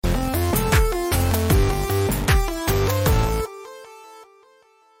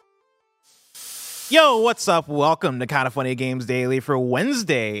Yo, what's up? Welcome to Kinda Funny Games Daily for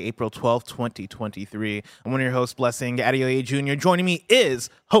Wednesday, April 12th, 2023. I'm one of your hosts, Blessing Adeoye Jr. Joining me is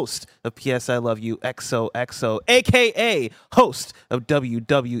host of PS I Love You XOXO, a.k.a. host of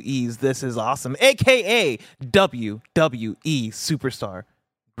WWE's This Is Awesome, a.k.a. WWE Superstar,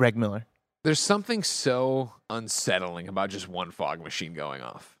 Greg Miller. There's something so unsettling about just one fog machine going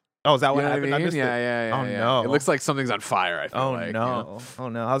off. Oh, is that what You know happened? I mean? I missed it. Yeah. Oh, no. It looks like something's on fire, I feel Oh, like. no. You know? Oh,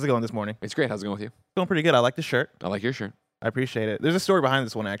 no. How's it going this morning? It's great. How's it going with you? Going pretty good. I like the shirt. I like your shirt. I appreciate it. There's a story behind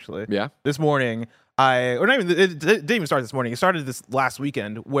this one, actually. Yeah? This morning, it didn't even start this morning. It started this last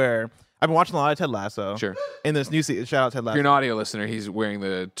weekend where I've been watching a lot of Ted Lasso. Sure. In this new season, shout out Ted Lasso. If you're an audio listener, he's wearing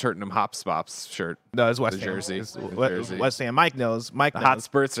the Tottenham Hotspurs shirt. No, it's West The Ham. jersey. It's The jersey. West Ham. Mike knows. The hot knows.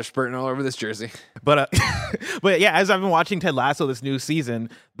 spurts are spurting all over this jersey. But yeah, as I've been watching Ted Lasso this new season,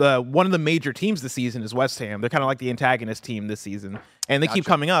 one of the major teams this season is West Ham. They're kind of like the antagonist team this season, and they keep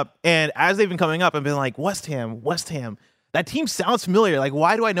coming up. And as they've been coming up, I've been like, West Ham. That team sounds familiar. Like,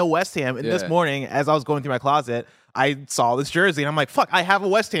 why do I know West Ham? And this morning, as I was going through my closet, I saw this jersey, and I'm like, fuck, I have a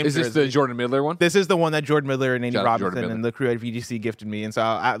West Ham jersey. Is this the Jordan Midler one? This is the one that Jordan Midler and Andy Shout out to Robinson Jordan and the crew at VGC gifted me. And so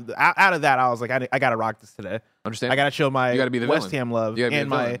out of that, I was like, I got to rock this today. Understand? I got to show my You gotta be the West villain. Ham love You gotta be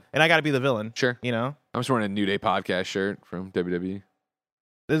and the villain. I got to be the villain. Sure. You know? I'm just wearing a New Day podcast shirt from WWE.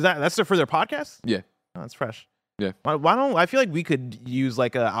 That's for their podcast? Yeah. Oh, that's fresh. Yeah. Why don't I feel like we could use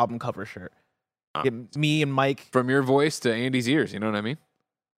like an album cover shirt. Get me and Mike. From your voice to Andy's ears, you know what I mean?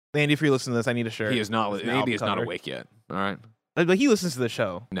 Andy, if you're listening to this, I need a shirt. He is not. It's an Andy album is not cover. awake yet. All right. But he listens to the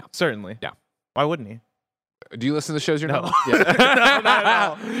show. No. Certainly. Yeah. Why wouldn't he? Do you listen to the shows you're No. not? Yeah. No, not at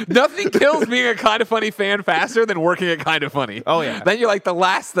all. Nothing kills being a Kind of Funny fan faster than working at Kind of Funny. Oh, yeah. Then you're like, the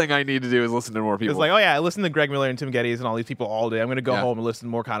last thing I need to do is listen to more people. It's like, oh yeah, I listen to Greg Miller and Tim Geddes and all these people all day. I'm going to go Yeah. home and listen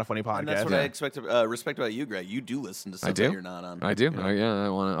to more Kind of Funny podcasts. And that's what I respect about you, Greg. You do listen to stuff do. that you're not on. I do. I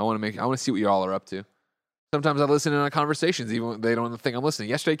want to see what you all are up to. Sometimes I listen in on conversations, even when they don't think I'm listening.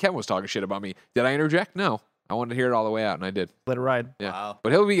 Yesterday, Kevin was talking shit about me. Did I interject? No. I wanted to hear it all the way out, and I did. Let it ride. Yeah. Wow.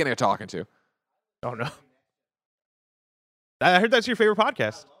 But he'll be getting a talking to. Oh no. I heard that's your favorite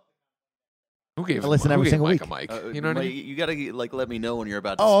podcast. Who gave I listen every single Mike week. a mic? You know what I mean? You gotta let me know when you're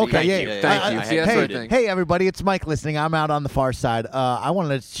about to Oh, speak. okay, Thank yeah. you. Thank you. See, that's hey, what I think. hey, everybody, it's Mike listening. I'm out on the far side. I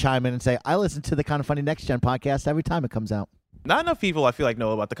wanted to chime in and say I listen to the Kind of Funny Next Gen podcast every time it comes out. Not enough people, I feel like,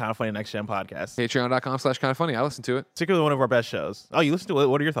 know about the Kind of Funny Next Gen podcast. Patreon.com/kindoffunny. I listen to it. Particularly one of our best shows. Oh, you listen to it?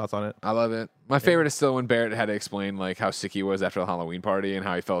 What are your thoughts on it? I love it. My favorite is still when Barrett had to explain like how sick he was after the Halloween party and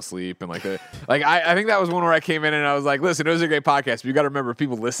how he fell asleep and like I think that was one where I came in and I was like, listen, it was a great podcast, but you got to remember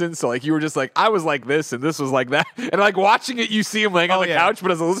people listen. So like you were just like, I was like this and this was like that, and like watching it, you see him laying on the couch,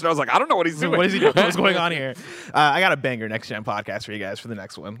 but as a listener, I was like, I don't know what he's doing. What is he doing? What's going on here? I got a banger Next Gen podcast for you guys for the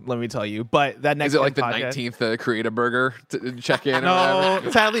next one. Let me tell you. But that next Is it like the Gen podcast, 19th Create a Burger to check in? Or whatever?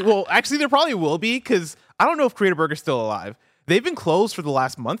 No, sadly. Well, actually, there probably will be because I don't know if Creator Burger's still alive. They've been closed for the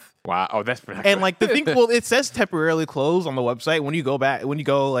last month. Wow. Oh, that's pretty And like the thing, well, it says temporarily closed on the website. When you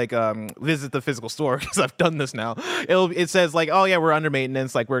go like visit the physical store, because I've done this now, it says like, oh yeah, we're under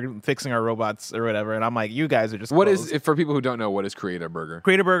maintenance, like we're fixing our robots or whatever. And I'm like, you guys are just What closed. is, for people who don't know, what is Create a Burger?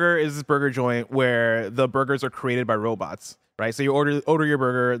 Creator Burger is this burger joint where the burgers are created by robots. Right, so you order your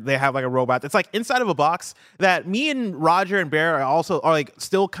burger. They have like a robot that's like inside of a box that me and Roger and Bear are like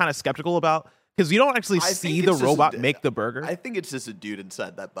still kind of skeptical about because you don't actually see the robot make the burger. I think it's just a dude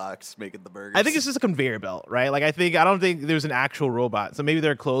inside that box making the burgers. I think it's just a conveyor belt, right? Like I don't think there's an actual robot. So maybe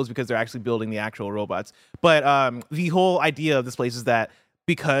they're closed because they're actually building the actual robots. But the whole idea of this place is that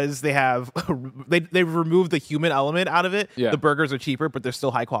because they have they've removed the human element out of it, the burgers are cheaper, but they're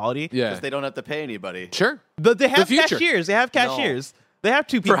still high quality. Yeah. because they don't have to pay anybody. Sure. But they have future. cashiers. They have cashiers. They have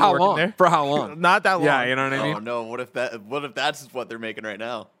two people For how working long? there. For how long? Not that long. Yeah, you know what I mean? Oh no! What if that's what they're making right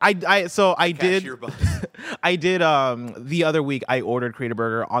now? I did Cashier box. I did the other week I ordered Create a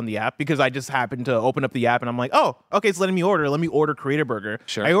Burger on the app because I just happened to open up the app and I'm like, oh, okay, it's letting me order. Let me order Create a Burger.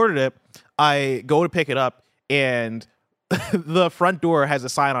 Sure. I ordered it. I go to pick it up and the front door has a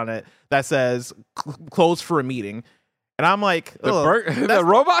sign on it that says closed for a meeting. And I'm like, The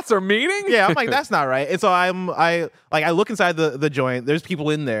robots are meeting? yeah, I'm like, that's not right. And so I look inside the joint. There's people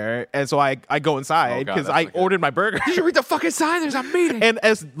in there, and so I go inside God, because that's I not good. ordered my burger. You should read the fucking sign. There's a meeting. And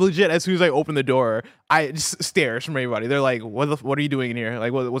as soon as I open the door, I just stares from everybody. They're like, "What are you doing in here?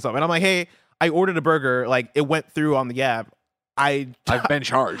 Like, what's up?" And I'm like, "Hey, I ordered a burger. Like, it went through on the app. I've been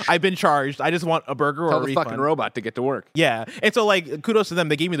charged. I've been charged. I just want a burger or Tell a the refund." fucking robot to get to work. Yeah, and so like, kudos to them.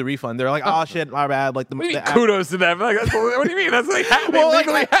 They gave me the refund. They're like, "Oh shit, my bad." Like What do you mean, kudos to them? Like, what do you mean? That's like, they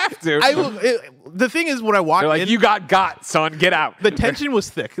legally have to. The thing is, when I walked They're like, in, you got, son. Get out. the tension was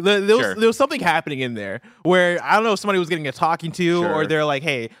thick. There was something happening in there where I don't know if somebody was getting a talking to, or they're like,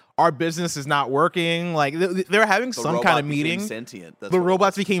 "Hey, our business is not working. Like they're having The some robot kind of became meeting. Sentient. That's The what it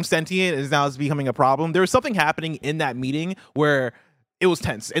robots was. became sentient, and now it's becoming a problem. There was something happening in that meeting where it was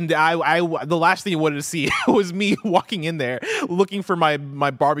tense, and I the last thing I wanted to see was me walking in there looking for my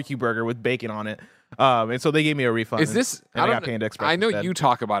barbecue burger with bacon on it. And so they gave me a refund. Is this? And I don't got Panda Express I know instead. you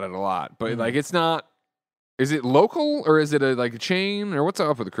talk about it a lot, but like it's not. Is it local or is it a chain or what's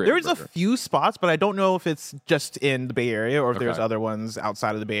up with the Creator There's a Burger? few spots, but I don't know if it's just in the Bay Area or if there's Okay. other ones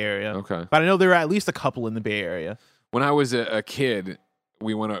outside of the Bay Area. Okay. But I know there are at least a couple in the Bay Area. When I was a kid,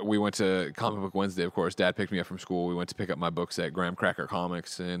 we went to Comic Book Wednesday. Of course, Dad picked me up from school. We went to pick up my books at Graham Cracker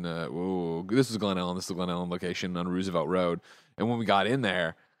Comics, and this was Glen Ellen. This is the Glen Ellen location on Roosevelt Road. And when we got in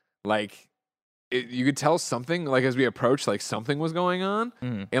there, like you could tell something. Like as we approached, like something was going on.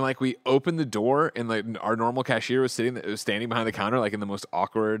 Mhm. And like we opened the door, and like our normal cashier was standing behind the counter, like in the most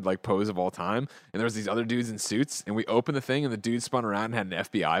awkward like pose of all time. And there was these other dudes in suits, and we opened the thing, and the dude spun around and had an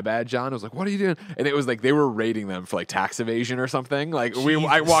FBI badge on. I was like, "What are you doing?" And it was like they were raiding them for like tax evasion or something. Like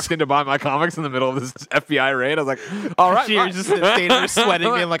I walked in to buy my comics in the middle of this FBI raid. I was like, "All right, She was just standing there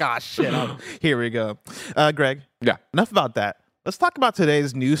sweating, being like, "Ah, shit, here we go." Greg, yeah." enough about that. Let's talk about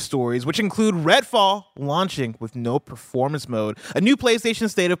today's news stories, which include Redfall launching with no performance mode, a new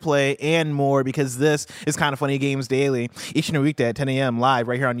PlayStation State of Play, and more, because this is Kinda Funny Games Daily, each and every weekday at 10 a.m. live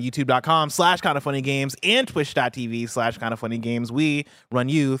right here on youtube.com/kindafunnygames and twitch.tv/kindafunnygames. We run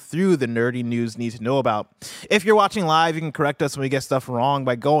you through the nerdy news you need to know about. If you're watching live, you can correct us when we get stuff wrong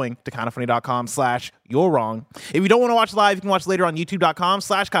by going to kindafunny.com/you're wrong. If you don't want to watch live, you can watch later on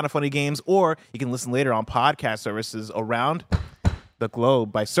youtube.com/kindafunnygames, or you can listen later on podcast services around the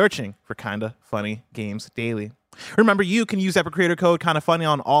globe by searching for Kinda Funny Games Daily. Remember, you can use Epic Creator Code Kinda Funny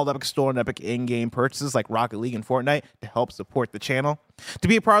on all the Epic Store and Epic in-game purchases like Rocket League and Fortnite to help support the channel. To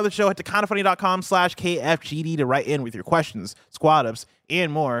be a part of the show, head to kindafunny.com/KFGD to write in with your questions, squad ups,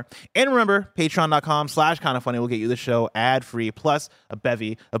 and more. And remember, patreon.com/kindafunny will get you the show ad-free plus a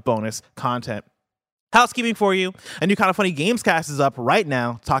bevy of bonus content. Housekeeping for you. A new Kinda Funny Games cast is up right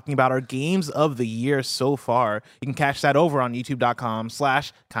now, talking about our games of the year so far. You can catch that over on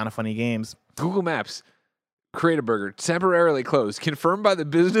youtube.com/kindafunnygames. Google Maps, Creator Burger temporarily closed, confirmed by the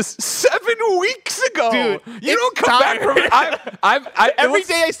business 7 weeks ago. Dude, you don't it's come back time. from it. Every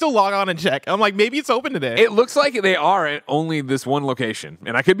day I still log on and check. I'm like, maybe it's open today. It looks like they are at only this one location,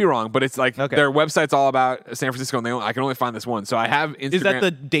 and I could be wrong, but it's like their website's all about San Francisco, and I can only find this one. So I have Instagram. Is that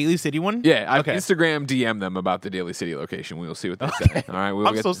the Daily City one? Yeah, I've Instagram DM them about the Daily City location. We'll see what they say. All right,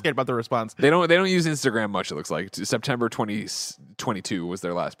 I'm so scared about the response. They don't use Instagram much. It looks like September 2022 was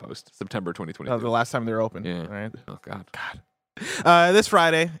their last post. September 2022. The last time they were open. Yeah. Right. Oh God. This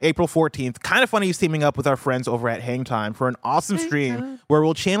Friday, April 14th, Kinda Funny is teaming up with our friends over at Hang Time for an awesome stream where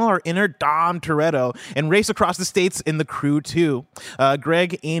we'll channel our inner Dom Toretto and race across the states in the Crew 2.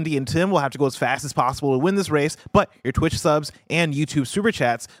 Greg, Andy, and Tim will have to go as fast as possible to win this race, but your Twitch subs and YouTube super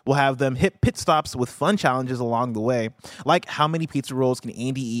chats will have them hit pit stops with fun challenges along the way. Like, how many pizza rolls can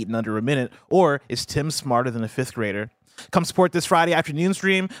Andy eat in under a minute? Or is Tim smarter than a 5th grader? Come support this Friday afternoon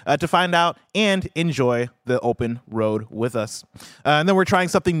stream to find out and enjoy the open road with us. And then we're trying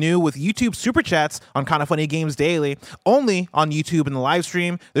something new with YouTube Super Chats on Kinda Funny Games Daily. Only on YouTube in the live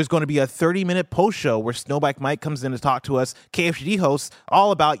stream, there's going to be a 30-minute post show where Snowbike Mike comes in to talk to us, KFGD hosts,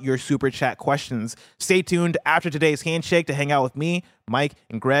 all about your Super Chat questions. Stay tuned after today's handshake to hang out with me, Mike,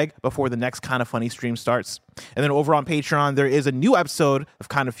 and Greg before the next Kinda Funny stream starts. And then over on Patreon, there is a new episode of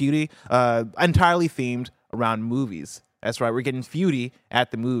Kinda Feudy, entirely themed around movies. That's right, we're getting feudy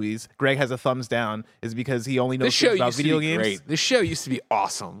at the movies. Greg has a thumbs down, is because he only knows things about video games. Great. This show used to be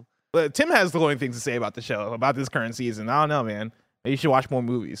awesome. But Tim has glowing things to say about the show, about this current season. I don't know, man. Maybe you should watch more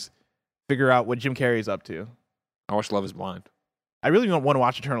movies. Figure out what Jim Carrey's up to. I watched Love Is Blind. I really don't want to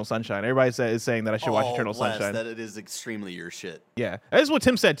watch Eternal Sunshine. Everybody is saying that I should watch Eternal Les, Sunshine. that it is extremely your shit. Yeah, that is what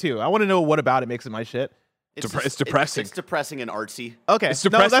Tim said too. I want to know what about it makes it my shit. It's depressing. It's depressing and artsy. Okay, It's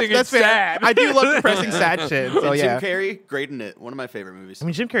depressing that's and fair. sad. I do love depressing, sad shit. So And yeah, Jim Carrey, great in it. One of my favorite movies. I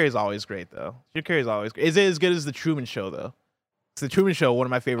mean, Jim Carrey is always great, though. Jim Carrey is always great. Is it as good as The Truman Show, though? It's The Truman Show, one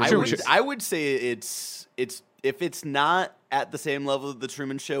of my favorite movies. I would say it's if it's not at the same level of The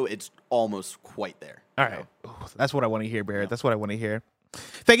Truman Show, it's almost quite there. All right. Ooh, that's what I want to hear, Barrett. That's what I want to hear.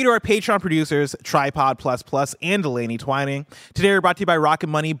 Thank you to our Patreon producers, Tripod Plus Plus and Delaney Twining. Today we're brought to you by Rocket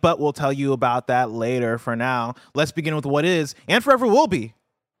Money, but we'll tell you about that later. For now, let's begin with what is, and forever will be,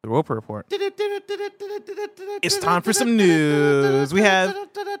 the Roper Report. It's time for some news. We have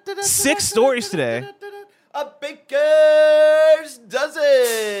 6 stories today. A baker's dozen.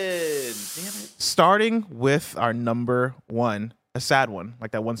 Damn it. Starting with our number 1, a sad one,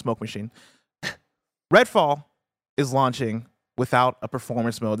 like that one smoke machine. Redfall is launching without a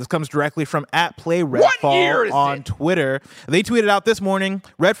performance mode. This comes directly from What year @PlayRedfall is on it? Twitter. They tweeted out this morning,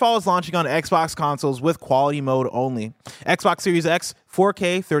 Redfall is launching on Xbox consoles with quality mode only. Xbox Series X,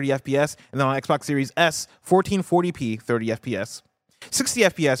 4K, 30 FPS, and then on Xbox Series S, 1440p, 30 FPS. 60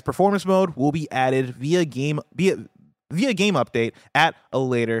 FPS performance mode will be added via game update at a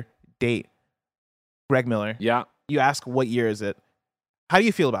later date. Greg Miller, Yeah. you ask what year is it? How do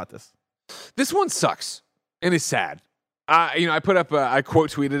you feel about this? This one sucks and is sad. I put up, I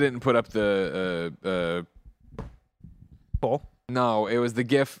quote tweeted it and put up the, Cool. no, it was the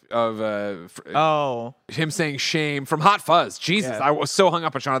GIF of Oh, him saying shame from Hot Fuzz. Jesus, Yeah. I was so hung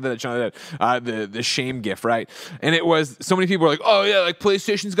up on Shaun of the Dead. The shame GIF, right? And it was so many people were like, oh yeah, like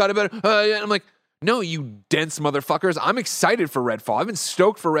PlayStation's got it better. Yeah. And I'm like, no, you dense motherfuckers. I'm excited for Redfall. I've been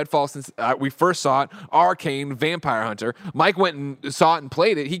stoked for Redfall since we first saw it. Arcane, Vampire Hunter. Mike went and saw it and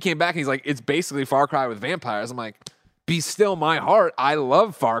played it. He came back and he's like, it's basically Far Cry with vampires. I'm like, be still my heart. I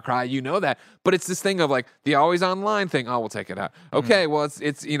love Far Cry. You know that. But it's this thing of like the always online thing. Oh, we'll take it out. Okay, well,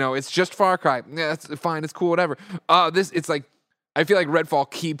 it's just Far Cry. Yeah, that's fine. It's cool, whatever. It's like, I feel like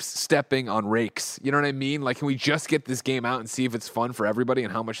Redfall keeps stepping on rakes. You know what I mean? Like, can we just get this game out and see if it's fun for everybody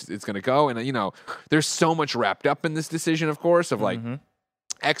and how much it's going to go? And, there's so much wrapped up in this decision, of course, of like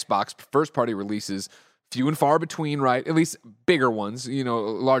Xbox first party releases, few and far between, right? At least bigger ones,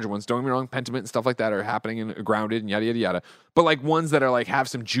 larger ones. Don't get me wrong, Pentiment and stuff like that are happening and grounded and yada, yada, yada. But like ones that are like have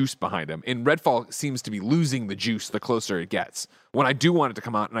some juice behind them. And Redfall seems to be losing the juice the closer it gets. When I do want it to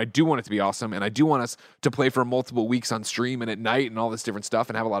come out and I do want it to be awesome and I do want us to play for multiple weeks on stream and at night and all this different stuff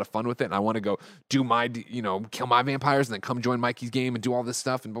and have a lot of fun with it. And I want to go do my, kill my vampires and then come join Mikey's game and do all this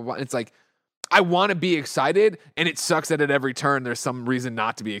stuff and blah, blah. It's like, I want to be excited, and it sucks that at every turn there's some reason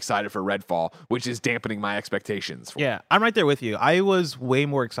not to be excited for Redfall, which is dampening my expectations. yeah, I'm right there with you. I was way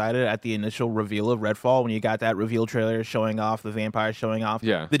more excited at the initial reveal of Redfall when you got that reveal trailer showing off the vampires, showing off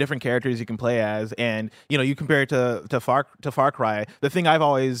the different characters you can play as, and you compare it to Far Cry. The thing I've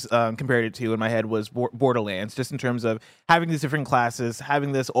always compared it to in my head was Borderlands, just in terms of having these different classes,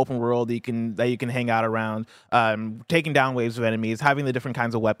 having this open world that you can hang out around, taking down waves of enemies, having the different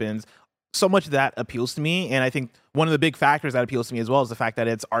kinds of weapons. So much of that appeals to me, and I think one of the big factors that appeals to me as well is the fact that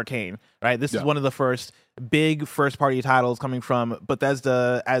it's Arcane, right? This is one of the first big first-party titles coming from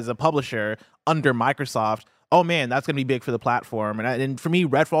Bethesda as a publisher under Microsoft. Oh man, that's going to be big for the platform, and for me,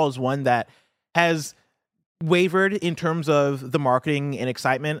 Redfall is one that has wavered in terms of the marketing and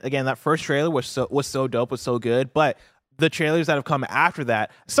excitement. Again, that first trailer was so dope, was so good, but the trailers that have come after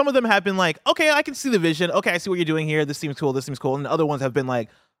that, some of them have been like, okay, I can see the vision. Okay, I see what you're doing here. This seems cool. This seems cool. And other ones have been like,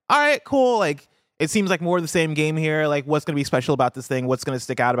 all right, cool. Like, it seems like more of the same game here. Like, what's going to be special about this thing? What's going to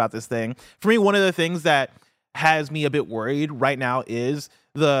stick out about this thing? For me, one of the things that has me a bit worried right now is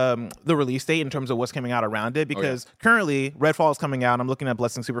the release date in terms of what's coming out around it, because currently Redfall is coming out. I'm looking at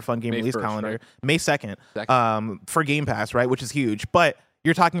Blessing Super Fun Game May release 1st, calendar, right? May 2nd, for Game Pass, right, which is huge. But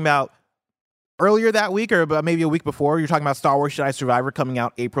you're talking about earlier that week or maybe a week before, you're talking about Star Wars Jedi Survivor coming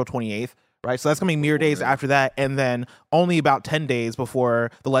out April 28th. Right, so that's coming mere days after that, and then only about 10 days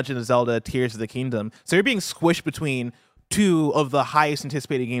before The Legend of Zelda: Tears of the Kingdom. So you're being squished between two of the highest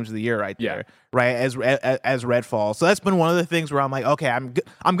anticipated games of the year, right there, right? As Redfall. So that's been one of the things where I'm like, okay, I'm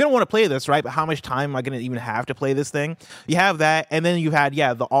gonna want to play this, right? But how much time am I gonna even have to play this thing? You have that, and then you've had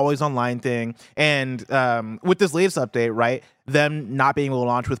the always online thing, and with this latest update, right? Them not being able to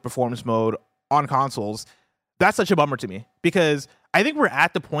launch with performance mode on consoles. That's such a bummer to me, because I think we're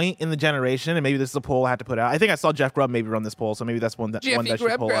at the point in the generation, and maybe this is a poll I had to put out. I think I saw Jeff Grubb maybe run this poll, so maybe that's one that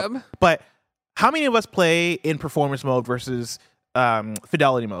should pull up. But how many of us play in performance mode versus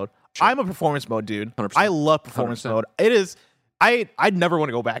fidelity mode? Sure. I'm a performance mode dude. 100%. I love performance 100%. mode. It is. I'd never want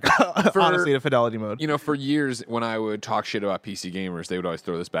to go back, honestly, to fidelity mode. For years, when I would talk shit about PC gamers, they would always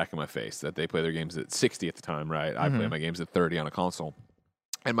throw this back in my face, that they play their games at 60 at the time, right? I play my games at 30 on a console.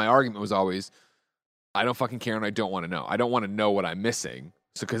 And my argument was always, I don't fucking care and I don't want to know. I don't want to know what I'm missing.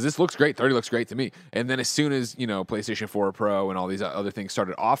 So, because this looks great, 30 looks great to me. And then as soon as, PlayStation 4 Pro and all these other things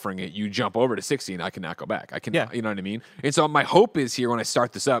started offering it, you jump over to 60 and I cannot go back. I cannot, you know what I mean? And so my hope is here when I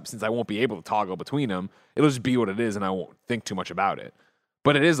start this up, since I won't be able to toggle between them, it'll just be what it is and I won't think too much about it.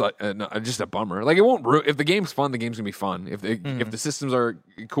 But it is like just a bummer. Like, it won't if the game's fun, the game's gonna be fun. If the systems are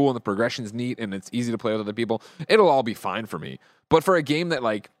cool and the progression's neat and it's easy to play with other people, it'll all be fine for me. But for a game that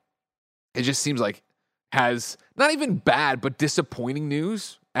it just seems like has not even bad, but disappointing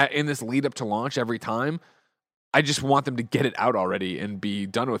news in this lead up to launch every time. I just want them to get it out already and be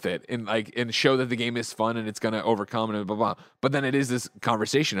done with it and show that the game is fun and it's going to overcome and blah, blah, blah. But then it is this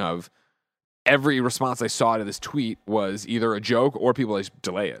conversation of every response I saw to this tweet was either a joke or people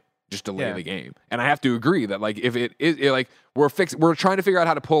delay it. just delay the game. And I have to agree that like if it is like we're trying to figure out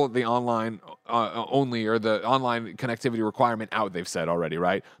how to pull the online only or the online connectivity requirement out. They've said already,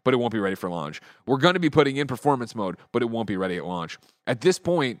 right? But it won't be ready for launch. We're going to be putting in performance mode, but it won't be ready at launch. At this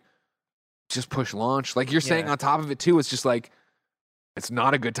point, just push launch. Like you're saying on top of it too, it's just like it's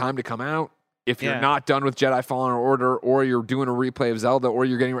not a good time to come out. If you're not done with Jedi Fallen Order, or you're doing a replay of Zelda, or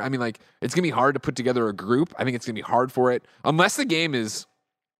you're getting, I mean, like, it's going to be hard to put together a group. I think it's going to be hard for it. Unless the game is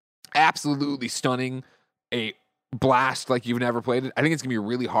absolutely stunning, a blast like you've never played it, I think it's going to be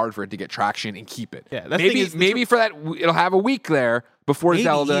really hard for it to get traction and keep it. Yeah, maybe for that, it'll have a week there before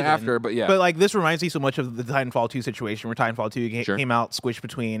Zelda even. after, but yeah. But, like, this reminds me so much of the Titanfall 2 situation where Titanfall 2 came out squished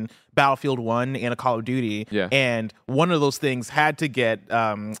between Battlefield 1 and a Call of Duty. Yeah. And one of those things had to get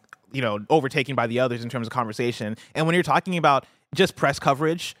overtaken by the others in terms of conversation. And when you're talking about just press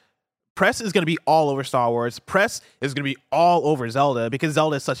coverage, press is going to be all over Star Wars. Press is going to be all over Zelda because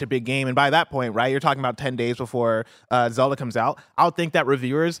Zelda is such a big game. And by that point, right, you're talking about 10 days before Zelda comes out. I would think that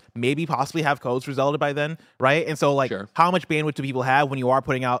reviewers maybe possibly have codes for Zelda by then, right? And so, like, how much bandwidth do people have when you are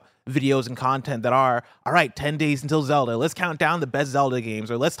putting out videos and content that are, all right, 10 days until Zelda. Let's count down the best Zelda games,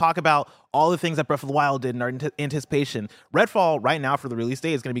 or let's talk about all the things that Breath of the Wild did in our anticipation. Redfall right now for the release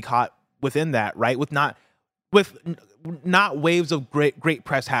date is going to be caught within that, right? With not waves of great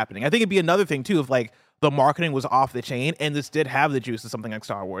press happening. I think it'd be another thing too if like the marketing was off the chain and this did have the juice of something like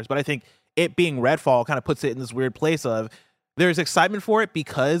Star Wars. But I think it being Redfall kind of puts it in this weird place of there's excitement for it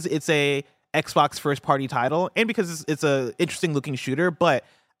because it's a Xbox first party title and because it's a interesting looking shooter. But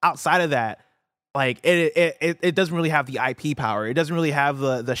outside of that, like it doesn't really have the IP power. It doesn't really have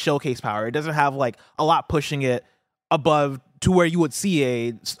the showcase power. It doesn't have like a lot pushing it above to where you would see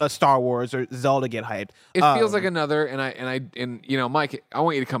a Star Wars or Zelda get hyped. It feels like another, and you know, Mike, I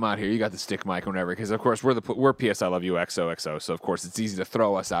want you to come out here. You got the stick mic or whatever, because of course we're PS I Love You XOXO, so of course it's easy to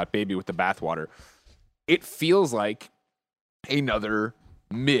throw us out, baby, with the bathwater. It feels like another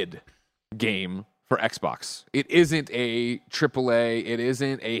mid game for Xbox. It isn't a AAA. It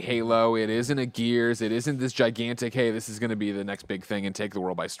isn't a Halo. It isn't a Gears. It isn't this gigantic, hey, this is going to be the next big thing and take the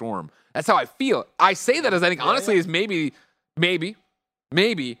world by storm. That's how I feel. I say that as I think, honestly, is maybe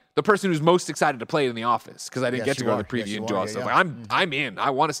the person who's most excited to play it in the office because I didn't get to go to the preview and do all that stuff. Like, I'm in.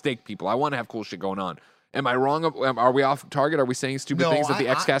 I want to stake people. I want to have cool shit going on. Am I wrong? Are we off target? Are we saying stupid things that the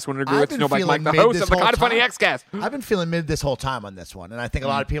XCast wouldn't agree with? No, Mike, the host of the Kind of Funny XCast. I've been feeling mid this whole time on this one, and I think a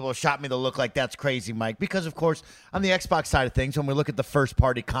lot of people have shot me the look like that's crazy, Mike, because, of course, on the Xbox side of things, when we look at the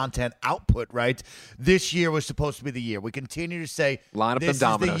first-party content output, right, this year was supposed to be the year. We continue to say line up this the is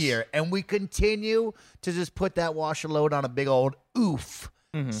dominoes. the year, and we continue to just put that washer load on a big old oof.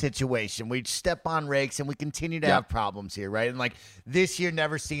 Situation. We step on rakes and we continue to have problems here, right? And like this year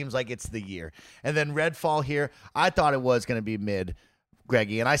never seems like it's the year. And then Redfall here, I thought it was going to be mid,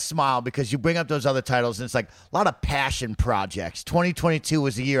 Greggy, and I smile because you bring up those other titles and it's like a lot of passion projects. 2022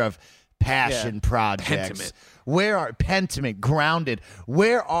 was a year of passion projects. Pentiment, Grounded.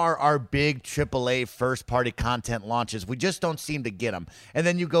 Where are our big AAA first-party content launches? We just don't seem to get them. And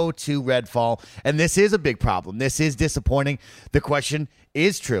then you go to Redfall, and this is a big problem. This is disappointing. The question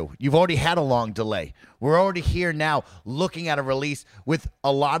is true. You've already had a long delay. We're already here now looking at a release with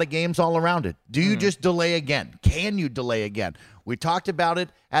a lot of games all around it. Do you just delay again? Can you delay again? We talked about it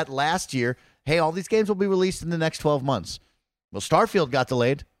at last year. Hey, all these games will be released in the next 12 months. Well, Starfield got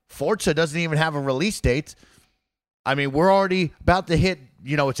delayed. Forza doesn't even have a release date. I mean, we're already about to hit,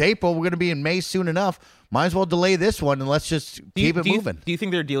 it's April. We're going to be in May soon enough. Might as well delay this one and let's just keep it moving. Do you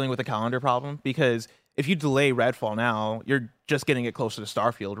think they're dealing with a calendar problem? Because if you delay Redfall now, you're just getting it closer to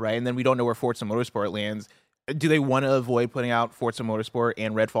Starfield, right? And then we don't know where Forza Motorsport lands. Do they want to avoid putting out Forza Motorsport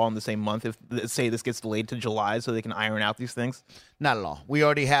and Redfall in the same month if, say, this gets delayed to July so they can iron out these things? Not at all. We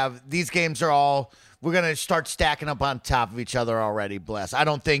already have – these games are all – we're going to start stacking up on top of each other already, bless. I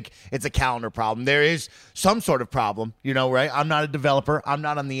don't think it's a calendar problem. There is some sort of problem, right? I'm not a developer. I'm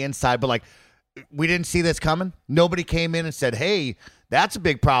not on the inside. But, like, we didn't see this coming. Nobody came in and said, hey – that's a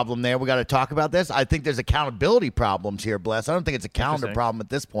big problem there. We got to talk about this. I think there's accountability problems here, Bless. I don't think it's a calendar problem at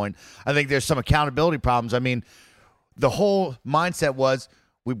this point. I think there's some accountability problems. I mean, the whole mindset was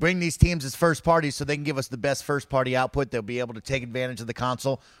we bring these teams as first parties so they can give us the best first party output. They'll be able to take advantage of the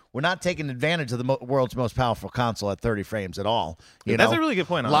console. We're not taking advantage of the world's most powerful console at 30 frames at all. That's a really good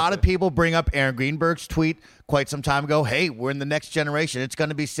point. A lot of people bring up Aaron Greenberg's tweet quite some time ago. Hey, we're in the next generation. It's going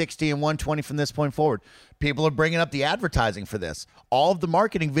to be 60 and 120 from this point forward. People are bringing up the advertising for this. All of the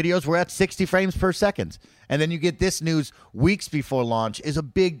marketing videos were at 60 frames per second. And then you get this news weeks before launch is a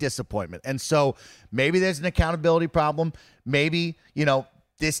big disappointment. And so maybe there's an accountability problem. Maybe,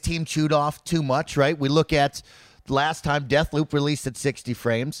 this team chewed off too much, right? We look at Last time, Deathloop released at 60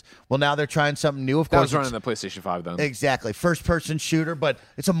 frames. Well, now they're trying something new. Of That course, was running the PlayStation 5 then. Exactly. First-person shooter, but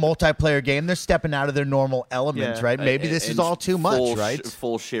it's a multiplayer game. They're stepping out of their normal elements, Yeah. right? Maybe this is all too much, right?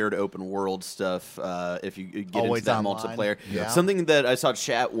 Full shared open world stuff. If you get Always into that online. multiplayer, Yeah. something that I saw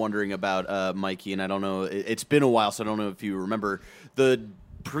chat wondering about, Mikey, and I don't know. It's been a while, so I don't know if you remember the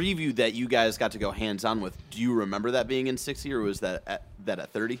preview that you guys got to go hands-on with. Do you remember that being in 60, or was that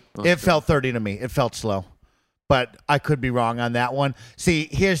at 30? It felt 30 to me. It felt slow. But I could be wrong on that one. See,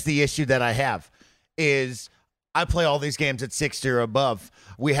 here's the issue that I have is I play all these games at 60 or above.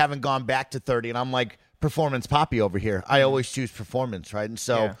 We haven't gone back to 30, and I'm like performance poppy over here. I always choose performance, right? And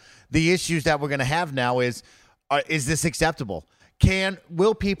so the issues that we're going to have now is this acceptable?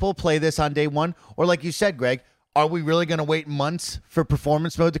 Will people play this on day one? Or like you said, Greg, are we really going to wait months for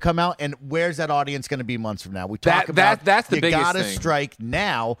performance mode to come out? And where's that audience going to be months from now? We talk about that's the you biggest gotta thing. strike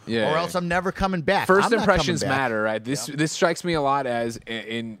now, or else I'm never coming back. First I'm not impressions coming back. matter, right? This strikes me a lot as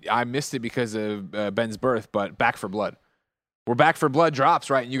in I missed it because of Ben's birth, but Back for Blood. We're Back for Blood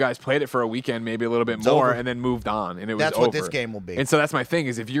drops, right? And you guys played it for a weekend, maybe a little bit more, over. and then moved on, and it was That's over. what this game will be. And so that's my thing: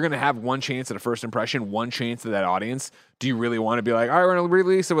 is if you're going to have one chance at a first impression, one chance at that audience, do you really want to be like, all right, we're going to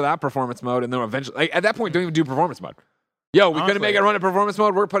release it without performance mode, and then eventually, like, at that point, don't even do performance mode. Yo, we're going to make it run in performance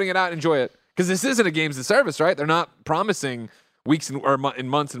mode. We're putting it out. Enjoy it. Because this isn't a games as a service, right? They're not promising weeks or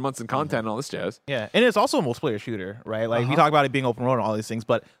months and months of content and all this jazz. Yeah, and it's also a multiplayer shooter, right? Like we talk about it being open world and all these things,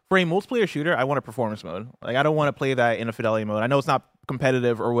 but for a multiplayer shooter, I want a performance mode. Like I don't want to play that in a fidelity mode. I know it's not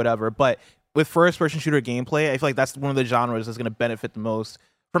competitive or whatever, but with first-person shooter gameplay, I feel like that's one of the genres that's going to benefit the most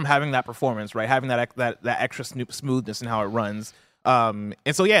from having that performance, right? Having that extra smoothness in how it runs. And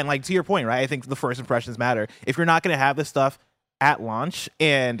so yeah, and like to your point, right? I think the first impressions matter. If you're not going to have this stuff at launch,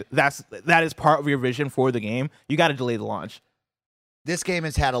 and that is part of your vision for the game, you got to delay the launch. This game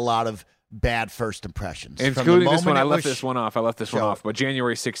has had a lot of bad first impressions. Including this one, I left this one off. But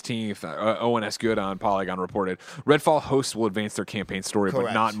January 16th, ONS Good on Polygon reported, Redfall hosts will advance their campaign story, Correct.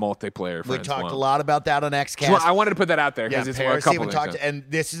 but not multiplayer. We talked a lot about that on XCast. I wanted to put that out there because it's a Paris couple even of things. and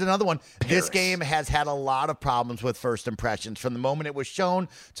this is another one. This game has had a lot of problems with first impressions from the moment it was shown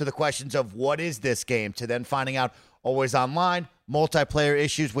to the questions of what is this game to then finding out always online, multiplayer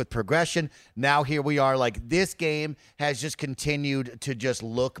issues with progression. Now here we are, like this game has just continued to just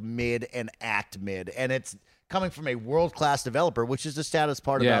look mid and act mid. And it's coming from a world-class developer, which is the saddest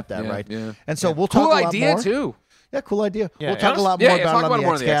part about that, right? Yeah. And so we'll talk a lot idea more. too. Yeah, cool idea. Yeah, we'll talk a lot more about it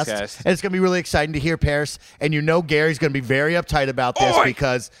on the XCast. XCast. And it's going to be really exciting to hear Paris. And you know Gary's going to be very uptight about this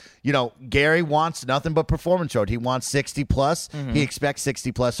because, you know, Gary wants nothing but performance mode. He wants 60 plus. He expects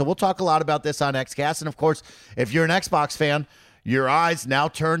 60 plus. So we'll talk a lot about this on XCast. And, of course, if you're an Xbox fan, your eyes now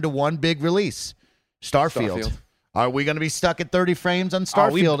turn to one big release, Starfield. Are we going to be stuck at 30 frames on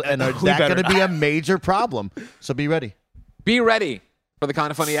Starfield? And is that going to be a major problem? So be ready. Be ready for the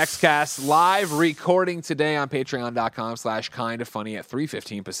Kinda Funny XCast live recording today on patreon.com/kindafunny at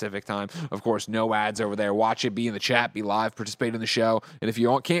 3:15 Pacific time. Of course, no ads over there. Watch it, be in the chat, be live, participate in the show. And if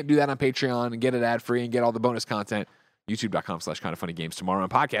you can't do that on Patreon and get it ad free and get all the bonus content, youtube.com/kindafunnygames tomorrow on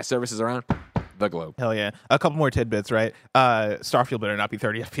podcast services around the globe. Hell yeah. A couple more tidbits, right? Starfield better not be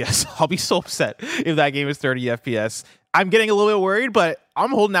 30 FPS. I'll be so upset if that game is 30 FPS. I'm getting a little bit worried, but I'm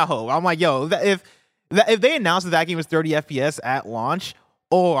holding out hope. I'm like, yo, if they announce that game is 30 FPS at launch,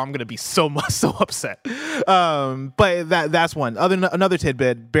 I'm gonna be so upset. But that's one. Another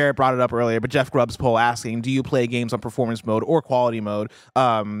tidbit. Barrett brought it up earlier, but Jeff Grubb's poll asking, do you play games on performance mode or quality mode?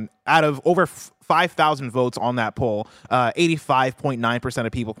 Out of over 5,000 votes on that poll, 85.9%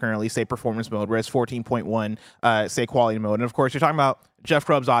 of people currently say performance mode, whereas 14.1% say quality mode. And of course, you're talking about Jeff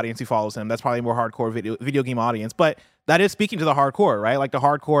Grubb's audience who follows him. That's probably a more hardcore video game audience, but that is speaking to the hardcore, right? Like the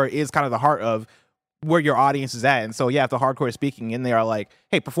hardcore is kind of the heart of where your audience is at. And so, yeah, if the hardcore is speaking and they are like,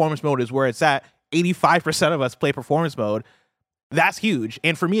 hey, performance mode is where it's at, 85% of us play performance mode. That's huge.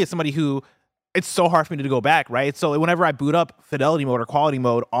 And for me, as somebody who, it's so hard for me to go back, right? So whenever I boot up fidelity mode or quality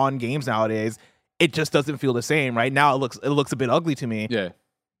mode on games nowadays, it just doesn't feel the same, right? Now it looks a bit ugly to me. Yeah.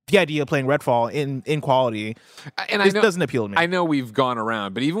 The idea of playing Redfall in quality doesn't appeal to me. I know we've gone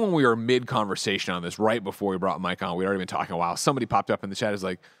around, but even when we were mid-conversation on this, right before we brought Mike on, we'd already been talking a while. Somebody popped up in the chat is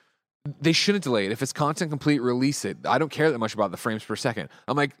like, they shouldn't delay it. If it's content complete, release it. I don't care that much about the frames per second.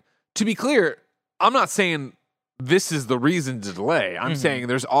 I'm like, to be clear, I'm not saying this is the reason to delay. I'm saying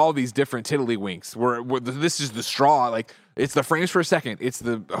there's all these different tiddlywinks where this is the straw. Like, it's the frames per second. It's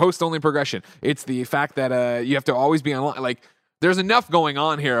the host-only progression. It's the fact that you have to always be online. Like, there's enough going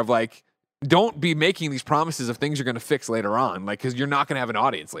on here of, like, don't be making these promises of things you're going to fix later on. Like, because you're not going to have an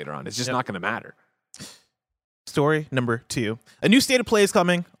audience later on. It's just not going to matter. story number 2. A new state of play is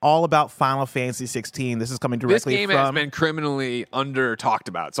coming, all about Final Fantasy 16. This is coming This directly game from... has been criminally under talked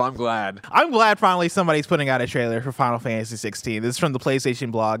about, so I'm glad. I'm glad finally somebody's putting out a trailer for Final Fantasy 16. This is from the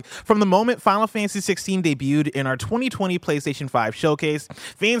PlayStation blog. From the moment Final Fantasy 16 debuted in our 2020 PlayStation 5 showcase,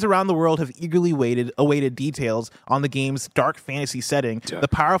 fans around the world have eagerly awaited details on the game's dark fantasy setting, the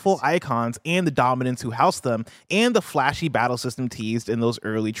powerful icons and the dominance who house them, and the flashy battle system teased in those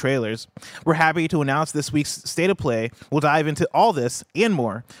early trailers. We're happy to announce this week's State of Play. We'll dive into all this and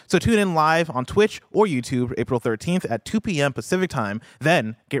more. So tune in live on Twitch or YouTube April 13th at 2 p.m. Pacific time.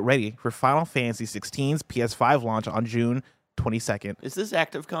 Then get ready for Final Fantasy 16's PS5 launch on June 22nd. Is this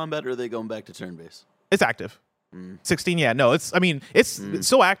active combat or are they going back to turn-based? It's active. 16, yeah. No, it's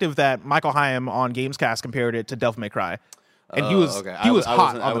so active that Michael Hyam on Gamescast compared it to Devil May Cry. And he was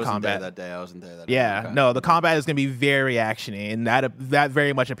hot on the combat that day. I wasn't there that day. day. Okay. No, the combat is going to be very actiony, and that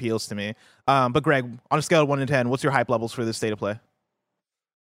very much appeals to me. But Greg, on a scale of 1 to 10, what's your hype levels for this state of play?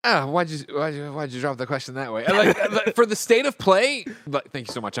 Why'd you drop the question that way? Like, for the state of play, thank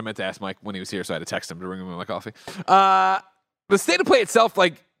you so much. I meant to ask Mike when he was here, so I had to text him to bring him my coffee. The state of play itself,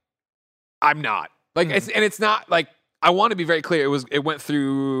 like, I'm not. Like, it's not like, I want to be very clear. It went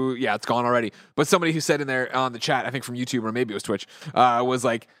through. Yeah, it's gone already. But somebody who said in there on the chat, I think from YouTube or maybe it was Twitch, was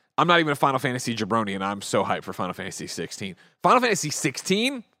like, I'm not even a Final Fantasy jabroni, and I'm so hyped for Final Fantasy 16. Final Fantasy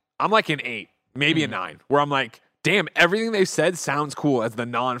 16, I'm like an 8, maybe a 9, where I'm like, damn, everything they've said sounds cool as the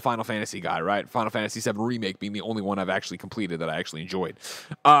non-Final Fantasy guy, right? Final Fantasy 7 Remake being the only one I've actually completed that I actually enjoyed.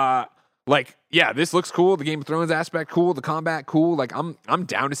 Like, yeah, this looks cool. The Game of Thrones aspect, cool. The combat, cool. Like, I'm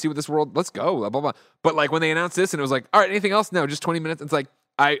down to see what this world. Let's go. Blah blah blah. But like when they announced this and it was like, all right, anything else? No, just 20 minutes. It's like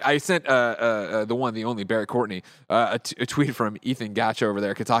I sent the one, the only Barrett Courtney a tweet from Ethan Gatch over there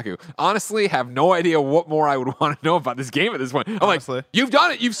at Kotaku. Honestly, have no idea what more I would want to know about this game at this point. I'm like, you've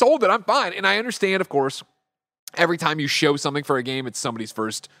done it, you've sold it. I'm fine, and I understand, of course. Every time you show something for a game, it's somebody's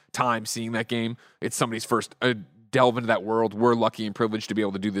first time seeing that game. It's somebody's first delve into that world. We're lucky and privileged to be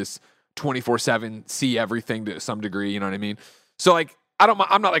able to do this 24/7, see everything to some degree. You know what I mean? So like,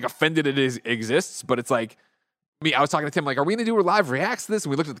 I'm not like offended it exists, but it's like me. I was talking to Tim, like, are we gonna do a live reacts to this? And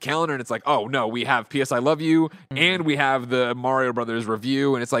we looked at the calendar, and it's like, oh no, we have PS I Love You, and we have the Mario Brothers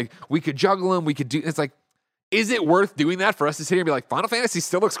review, and it's like we could juggle them. We could do. It's like, is it worth doing that for us to sit here and be like, Final Fantasy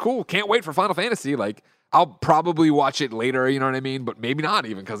still looks cool. Can't wait for Final Fantasy. Like, I'll probably watch it later, you know what I mean? But maybe not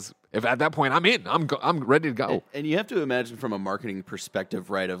even, because if at that point I'm in, I'm ready to go. And you have to imagine from a marketing perspective,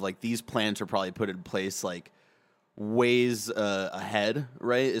 right? Of like these plans are probably put in place like ways ahead,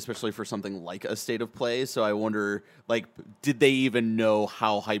 right? Especially for something like a state of play. So I wonder, like, did they even know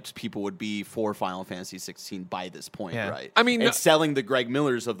how hyped people would be for Final Fantasy 16 by this point, right? I mean, it's selling the Greg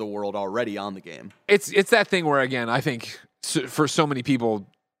Millers of the world already on the game. It's that thing where, again, I think for so many people,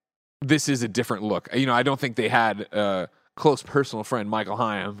 this is a different look. You know, I don't think they had a close personal friend, Michael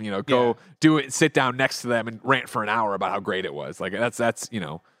Hyam, you know, go do it, sit down next to them and rant for an hour about how great it was. Like, that's you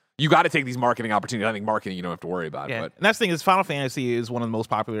know, you got to take these marketing opportunities. I think marketing, you don't have to worry about. Yeah. But and that's the thing is, Final Fantasy is one of the most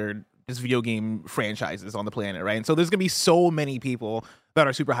popular just video game franchises on the planet, right? And so there's going to be so many people that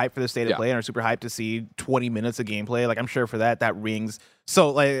are super hyped for the state of play and are super hyped to see 20 minutes of gameplay. Like, I'm sure for that rings.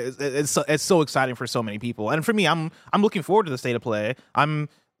 So like, it's so exciting for so many people. And for me, I'm looking forward to the state of play. I'm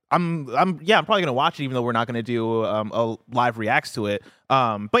probably gonna watch it, even though we're not gonna do a live reacts to it.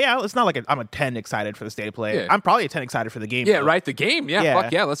 But yeah, it's not like I'm a 10 excited for the state of play. Yeah. I'm probably a 10 excited for the game. Yeah, though. right. The game. Yeah,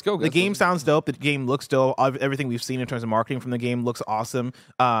 fuck yeah, let's go. The game sounds dope. The game looks dope. Everything we've seen in terms of marketing from the game looks awesome.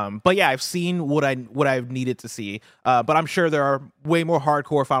 But yeah, I've seen what I've needed to see. But I'm sure there are way more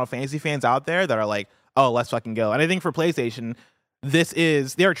hardcore Final Fantasy fans out there that are like, oh, let's fucking go. And I think for PlayStation,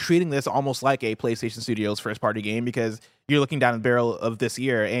 they're treating this almost like a PlayStation Studios first party game, because you're looking down the barrel of this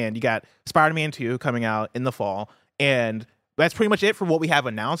year and you got Spider-Man 2 coming out in the fall, and that's pretty much it for what we have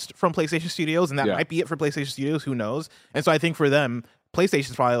announced from PlayStation Studios, and that might be it for PlayStation Studios, who knows. And so I think for them,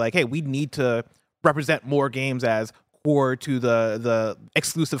 PlayStation's probably like, hey, we need to represent more games as core to the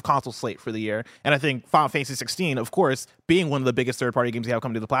exclusive console slate for the year. And I think Final Fantasy 16, of course, being one of the biggest third-party games you have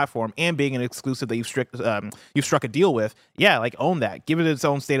come to the platform and being an exclusive that you've struck a deal with, like, own that. Give it its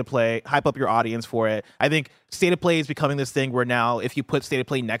own state of play, hype up your audience for it. I think state of play is becoming this thing where now if you put state of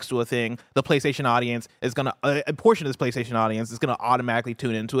play next to a thing, the PlayStation audience is going to, a portion of this PlayStation audience is going to automatically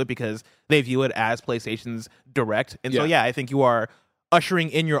tune into it because they view it as PlayStation's direct. And so, I think you are ushering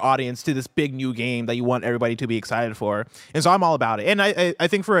in your audience to this big new game that you want everybody to be excited for. And so I'm all about it. And I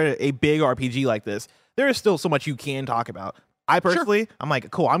think for a big RPG like this, there is still so much you can talk about. I personally, I'm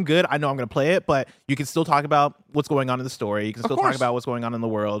like, cool, I'm good. I know I'm going to play it, but you can still talk about what's going on in the story. You can still talk about what's going on in the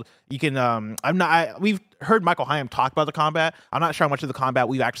world. You can, we've heard Michael Hyam talk about the combat. I'm not sure how much of the combat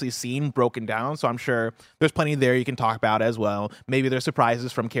we've actually seen broken down, so I'm sure there's plenty there you can talk about as well. Maybe there's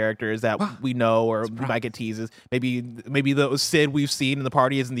surprises from characters that we know, or we might get teases. Maybe the Sid we've seen in the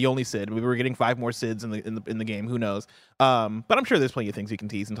party isn't the only Sid. Maybe we're getting 5 more Sids in the game. Who knows? But I'm sure there's plenty of things you can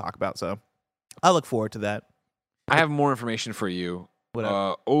tease and talk about, so I look forward to that. I have more information for you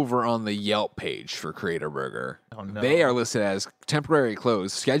over on the Yelp page for Creator Burger. Oh, no. They are listed as temporarily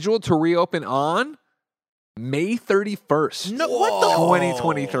closed, scheduled to reopen on May 31st, No, what the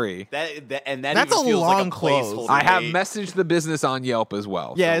 2023. That's That's a long close. I have messaged the business on Yelp as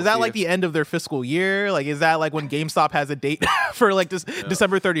well. Yeah, so is that like the end of their fiscal year? Like, is that like when GameStop has a date for like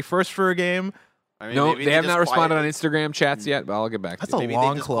December 31st for a game? I mean, No, maybe they have not just responded on Instagram chats yet, but I'll get back to That's you. a Maybe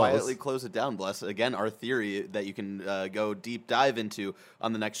long they just close. quietly close it down. Bless again our theory that you can go deep dive into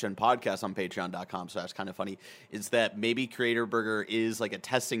on the Next Gen podcast on Patreon.com. So that's kind of funny. Is that maybe Creator Burger is like a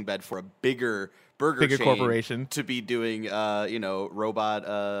testing bed for a bigger chain corporation to be doing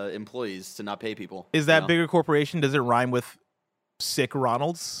robot employees to not pay people. Is that bigger corporation? Does it rhyme with Sick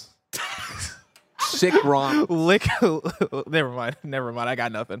Ronald's? Sick Ron. Lick. Never mind. I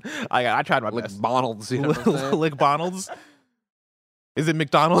got nothing. I tried my Like best. Bonald's, you know what I'm saying? Lick Bonald's. Is it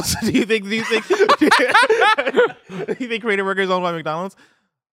McDonald's? Do you think? Do you think Creator Burger is owned by McDonald's?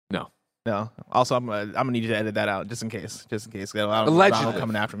 No. No. Also, I'm gonna need you to edit that out just in case. Allegedly.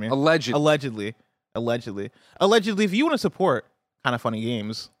 Coming after me. Allegedly. Allegedly. If you want to support Kind of Funny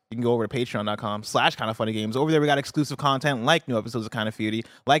Games, you can go over to patreon.com/kindoffunnygames. Over there, we got exclusive content like new episodes of Kind of Feudy,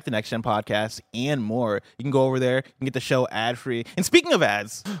 like the Next Gen podcast, and more. You can go over there. You can get the show ad-free. And speaking of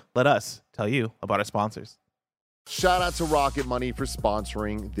ads, let us tell you about our sponsors. Shout out to Rocket Money for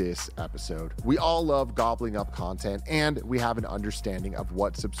sponsoring this episode. We all love gobbling up content, and we have an understanding of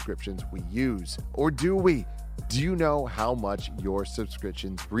what subscriptions we use. Or do we? Do you know how much your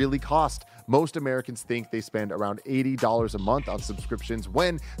subscriptions really cost? Most Americans think they spend around $80 a month on subscriptions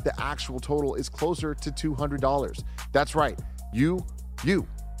when the actual total is closer to $200. That's right. You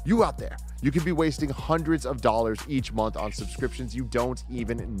out there. You could be wasting hundreds of dollars each month on subscriptions you don't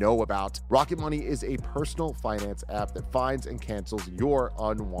even know about. Rocket Money is a personal finance app that finds and cancels your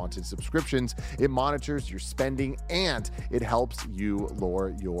unwanted subscriptions. It monitors your spending and it helps you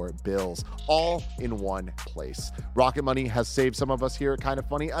lower your bills, all in one place. Rocket Money has saved some of us here at Kind of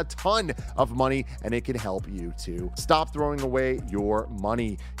Funny a ton of money, and it can help you too. Stop throwing away your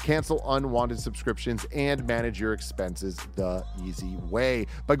money. Cancel unwanted subscriptions and manage your expenses the easy way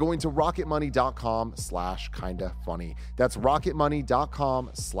by going to rocketmoney.com/kindafunny. That's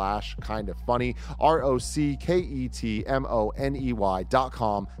rocketmoney.com/kindafunny.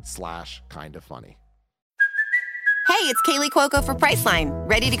 ROCKETMONEY.com/kindafunny. Hey, it's Kaylee Cuoco for Priceline.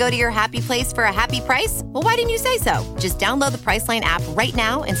 Ready to go to your happy place for a happy price? Well, why didn't you say so? Just download the Priceline app right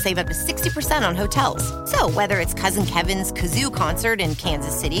now and save up to 60% on hotels. So whether it's Cousin Kevin's Kazoo concert in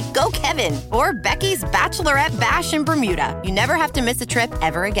Kansas City, go Kevin, or Becky's Bachelorette Bash in Bermuda, you never have to miss a trip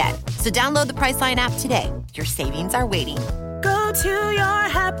ever again. So download the Priceline app today. Your savings are waiting. Go to your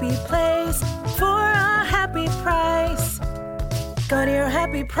happy place for a happy price. Go to your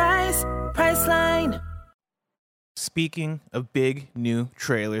happy price, Priceline. Speaking of big new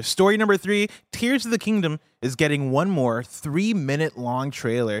trailers, story number 3, Tears of the Kingdom is getting one more 3-minute long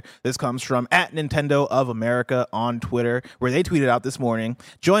trailer. This comes from @Nintendo of America on Twitter, where they tweeted out this morning,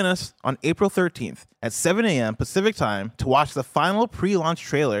 join us on April 13th at 7 a.m. Pacific time to watch the final pre-launch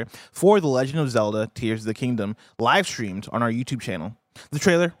trailer for The Legend of Zelda Tears of the Kingdom, live streamed on our YouTube channel. The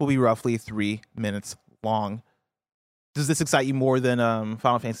trailer will be roughly 3 minutes long. Does this excite you more than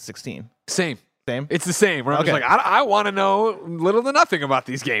Final Fantasy 16? Same. Same? It's the same. Where I'm just like, I want to know little to nothing about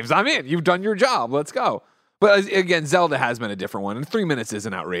these games. I'm in. You've done your job. Let's go. But again, Zelda has been a different one, and 3 minutes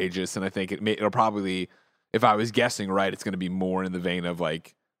isn't outrageous. And I think it'll probably, if I was guessing right, it's going to be more in the vein of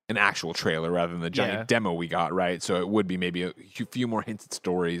like an actual trailer rather than the giant demo we got, right? So it would be maybe a few more hinted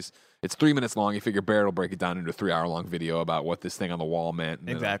stories. It's 3 minutes long. You figure Barrett will break it down into a 3-hour-long video about what this thing on the wall meant.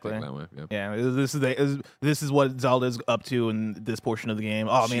 Exactly. That way. Yeah. This is what Zelda's up to in this portion of the game.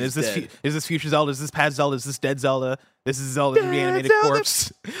 Oh man, is this future Zelda? Is this past Zelda? Is this dead Zelda? This is Zelda's reanimated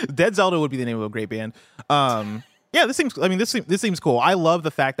corpse. Dead Zelda would be the name of a great band. Yeah, this seems cool. I love the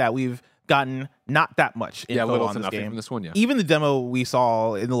fact that we've gotten not that much info little on to this nothing game. from this one. Yeah, even the demo we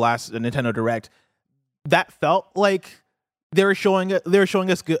saw in the last Nintendo Direct, that felt like they were showing us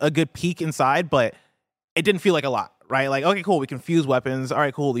a good peek inside, but it didn't feel like a lot, right? Like, okay, cool, we can fuse weapons. All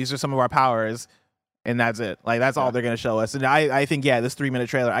right, cool, these are some of our powers, and that's it. Like, that's all they're going to show us. And I think, this 3-minute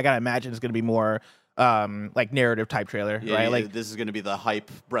trailer, I got to imagine it's going to be more like narrative type trailer, Yeah, right? yeah, Like this is going to be the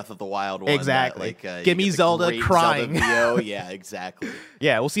hype Breath of the Wild one. Exactly. That, Give you me get the Zelda great crying. Zelda VO. Yeah, exactly.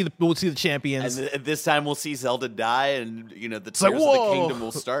 yeah, we'll see the champions. And this time we'll see Zelda die, and the like, Tears of the whoa. Kingdom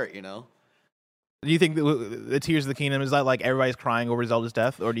will start. Do you think the Tears of the Kingdom is that like everybody's crying over Zelda's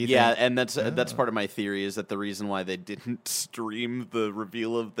death, or do you Yeah, think? and that's part of my theory is that the reason why they didn't stream the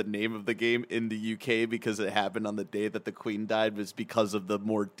reveal of the name of the game in the UK because it happened on the day that the Queen died was because of the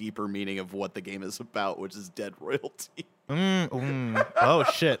more deeper meaning of what the game is about, which is dead royalty. Oh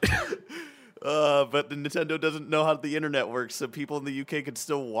shit! But the Nintendo doesn't know how the internet works, so people in the UK could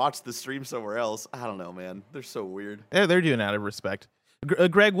still watch the stream somewhere else. I don't know, man. They're so weird. Yeah, they're doing it out of respect.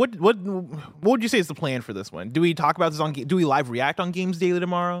 Greg, what would you say is the plan for this one? Do we talk about this on? Do we live react on Games Daily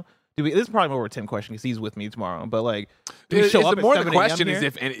tomorrow? This is probably more of a Tim question because he's with me tomorrow. But like, do we show up at 7 the question a.m.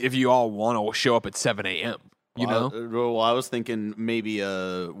 is if you all want to show up at 7 a.m. You know, Well, I was thinking maybe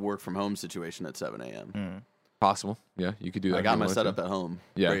a work from home situation at 7 a.m. possible. Yeah, you could do that. I got my setup at home.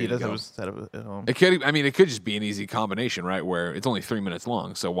 Yeah. ready He to does go. have a setup at home. It could. I mean, it could just be an easy combination, right? Where it's only 3 minutes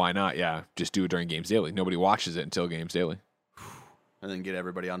long, so why not? Yeah, just do it during Games Daily. Nobody watches it until Games Daily. And then get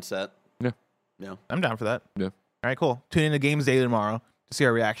everybody on set. Yeah. Yeah. I'm down for that. Yeah. All right, cool. Tune in to Games Daily tomorrow to see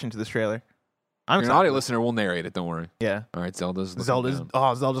our reaction to this trailer. I'm You're an excited. audio listener. We'll narrate it. Don't worry. Yeah. All right, Zelda's Zelda's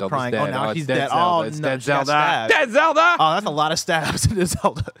Zelda's crying. dead. Oh, now it's she's dead dead. Zelda. Oh, It's no, dead she got Zelda. stabbed. Dead Zelda. Oh, that's a lot of stabs into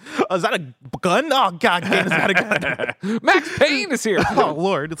Zelda. Oh, is that a gun? Oh, God, Gaines got a gun. Max Payne is here. Oh,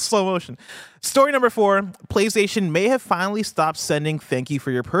 Lord, it's slow motion. Story number 4, PlayStation may have finally stopped sending thank you for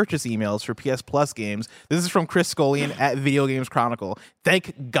your purchase emails for PS Plus games. This is from Chris Scullion at Video Games Chronicle.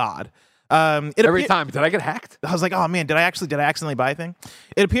 Thank God. Every time. Did I get hacked? I was like, oh man, did I accidentally buy a thing?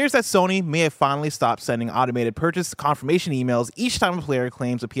 It appears that Sony may have finally stopped sending automated purchase confirmation emails each time a player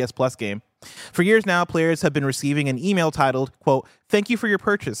claims a PS Plus game. For years now, players have been receiving an email titled, quote, "Thank you for your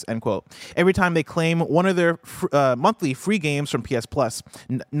purchase," end quote, every time they claim one of their monthly free games from PS Plus,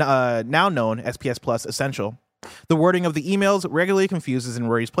 now known as PS Plus Essential. The wording of the emails regularly confuses and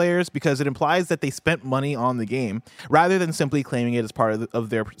worries players because it implies that they spent money on the game, rather than simply claiming it as part of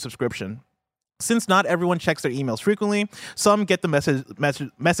their subscription. Since not everyone checks their emails frequently, some get the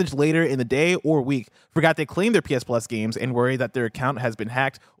message later in the day or week, forgot they claimed their PS Plus games, and worry that their account has been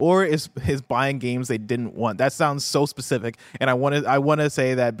hacked or is buying games they didn't want. That sounds so specific, and I want to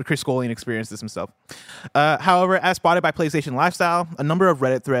say that Chris Scullion experienced this himself. However, as spotted by PlayStation Lifestyle, a number of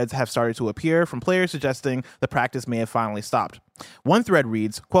Reddit threads have started to appear from players suggesting the practice may have finally stopped. One thread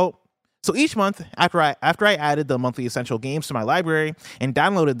reads, quote, "So each month, after I added the monthly essential games to my library and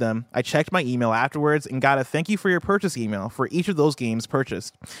downloaded them, I checked my email afterwards and got a thank you for your purchase email for each of those games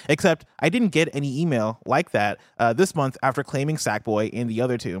purchased. Except I didn't get any email like that this month after claiming Sackboy and the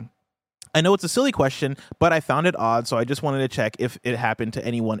other two. I know it's a silly question, but I found it odd, so I just wanted to check if it happened to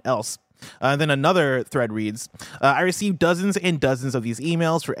anyone else." Then another thread reads, "I received dozens and dozens of these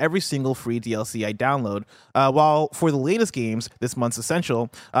emails for every single free DLC I download, while for the latest games, this month's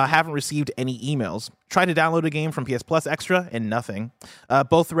Essential, I haven't received any emails. Tried to download a game from PS Plus Extra and nothing."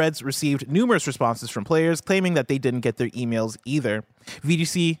 Both threads received numerous responses from players claiming that they didn't get their emails either.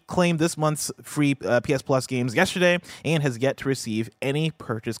 VGC claimed this month's free PS Plus games yesterday and has yet to receive any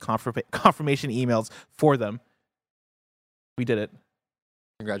purchase confirmation emails for them. We did it.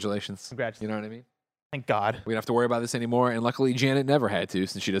 Congratulations. Congrats. You know what I mean? Thank God. We don't have to worry about this anymore. And luckily, Janet never had to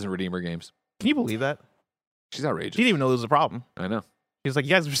since she doesn't redeem her games. Can you believe that? She's outrageous. She didn't even know there was a problem. I know. She was like,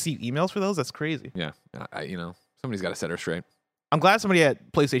 "You guys receive emails for those? That's crazy." Yeah. Somebody's got to set her straight. I'm glad somebody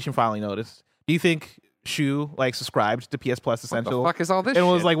at PlayStation finally noticed. Do you think Shu subscribed to PS Plus Essential? What the fuck is all this and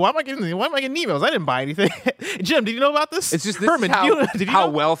was shit? like, why am I getting emails? I didn't buy anything. Jim, did you know about this? It's just this Herman, is how, did you how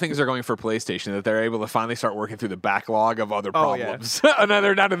know? well things are going for PlayStation that they're able to finally start working through the backlog of other Oh, yeah. problems. No,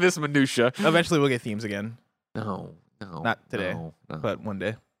 they're not in this minutia. Eventually we'll get themes again. No. Not today, no. but one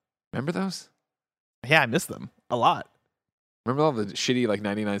day. Remember those? Yeah, I miss them a lot. Remember all the shitty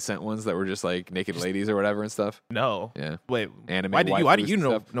 99-cent ones that were just like naked ladies or whatever and stuff? No. Yeah. Wait. Anime Why do you waifus and know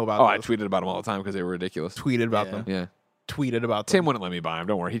stuff. about Oh, I those? tweeted about them all the time because they were ridiculous. Tweeted about Yeah. them. Yeah. Tweeted about them. Tim wouldn't let me buy them.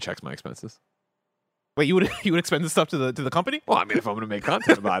 Don't worry. He checks my expenses. Wait, you would expend this stuff to the company? Well, I mean, if I'm going to make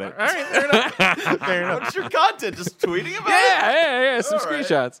content about it. All right, fair enough. Fair enough. What's your content? Just tweeting about it? Yeah, some All right.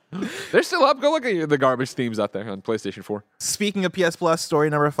 screenshots. They're still up. Go look at the garbage themes out there on PlayStation 4. Speaking of PS Plus, story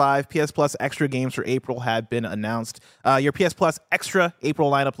number 5, PS Plus Extra games for April have been announced. Your PS Plus Extra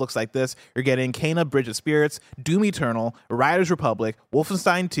April lineup looks like this. You're getting Kena Bridge of Spirits, Doom Eternal, Riders Republic,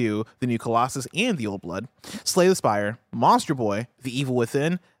 Wolfenstein 2, The New Colossus and The Old Blood, Slay the Spire, Monster Boy, The Evil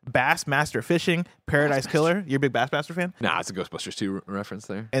Within, Bassmaster Fishing, Paradise Killer. You're a big Bassmaster fan? Nah, it's a Ghostbusters 2 reference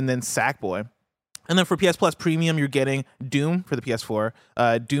there. And then Sackboy. And then for PS Plus Premium, you're getting Doom for the PS4,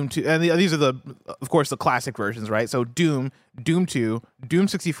 Doom 2, and these are of course, the classic versions, right? So Doom, Doom 2, Doom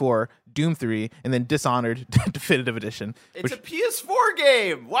 64, Doom 3, and then Dishonored Definitive Edition. It's a PS4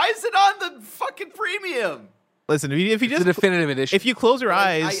 game. Why is it on the fucking premium? Listen, if you just the definitive edition. if you close your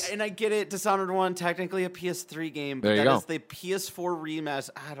eyes, I get it. Dishonored 1, technically a PS3 game, but There you that go. is the PS4 remaster.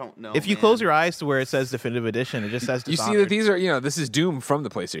 I don't know. if you close your eyes to where it says Definitive Edition, it just says You Dishonored. see that these are, this is Doom from the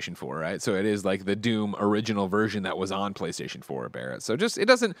PlayStation 4, right? So it is like the Doom original version that was on PlayStation 4, Barrett. So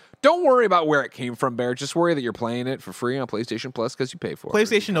don't worry about where it came from, Barrett. Just worry that you're playing it for free on PlayStation Plus because you pay for it.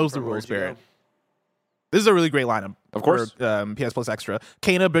 PlayStation knows the rules, Barrett. This is a really great lineup. Of course. For, PS Plus Extra.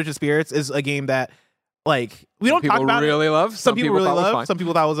 Kena Bridge of Spirits is a game that, like, we don't talk People about really it. love. Some people really thought it was love. fine. Some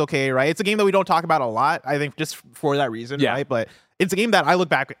people thought it was okay, right? It's a game that we don't talk about a lot, I think, just for that reason, Yeah. right? But it's a game that I look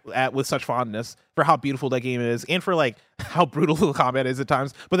back at with such fondness for how beautiful that game is and for, like, how brutal the combat is at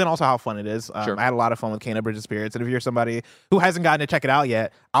times, but then also how fun it is. Sure. I had a lot of fun with Kena Bridge of Spirits, and if you're somebody who hasn't gotten to check it out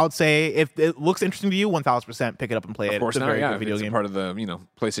yet, I would say if it looks interesting to you, 1,000% pick it up and play it. Of course It's a not. very Yeah, good if video it's a game. part of the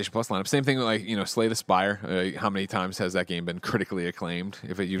PlayStation Plus lineup. Same thing with like Slay the Spire. How many times has that game been critically acclaimed?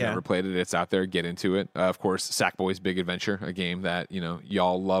 If you've Yeah. never played it, it's out there. Get into it. Of course, Sackboy's Big Adventure, a game that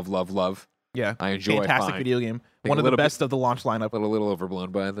y'all love. Yeah, I enjoy. fantastic fine. video game. Think One a of the little best of the launch lineup. A little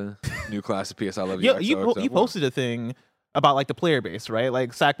overblown by the new class of PS I Love You. Yeah, you posted a thing about like the player base, right?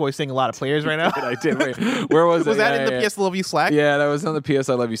 Like Sackboy's seeing a lot of players right now. I did. Wait, where was Was it? that Yeah, in the yeah. PS Love You Slack? Yeah, that was on the PS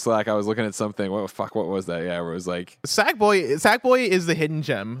I Love You Slack. I was looking at something. What was that? Yeah, where it was like Sackboy is the hidden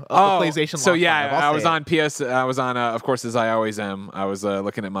gem of the PlayStation. So launch yeah, lineup, I'll I was say it. on PS. I was on, of course, as I always am. I was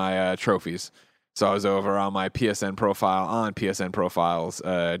looking at my trophies. So I was over on my PSN profile on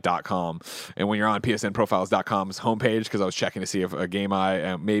psnprofiles.com. And when you're on psnprofiles.com's homepage, because I was checking to see if a game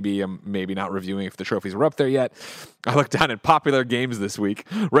I maybe not reviewing if the trophies were up there yet, I looked down at popular games this week.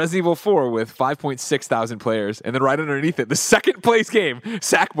 Resident Evil 4 with 5.6 thousand players. And then right underneath it, the second place game,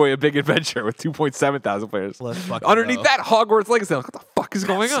 Sackboy: A Big Adventure with 2.7 thousand players. Let's fucking Underneath go. that, Hogwarts Legacy. What the fuck is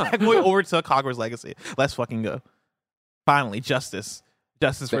going on? Sackboy overtook Hogwarts Legacy. Let's fucking go. Finally, justice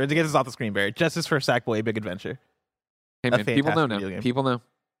for to get this off the screen, Barry. Justice for Sackboy: Big Adventure. Hey A man, people know fantastic now. video game. People know.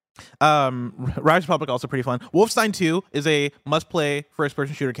 Rise Republic also pretty fun. Wolfenstein 2 is a must-play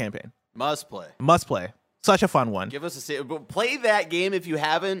first-person shooter campaign. Must play. Must play. Such a fun one. Give us but play that game if you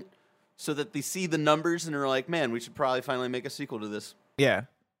haven't, so that they see the numbers and are like, man, we should probably finally make a sequel to this. Yeah.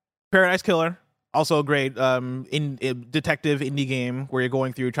 Paradise Killer, also a great detective indie game where you're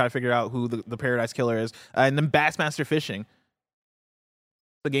going through trying to figure out who the Paradise Killer is. And then Bassmaster Fishing,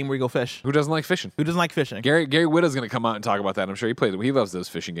 the game where you go fish. Who doesn't like fishing? Who doesn't like fishing? Gary Whitta's going to come out and talk about that. I'm sure he played it. He loves those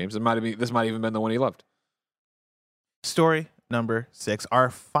fishing games. This might even been the one he loved. Story number 6.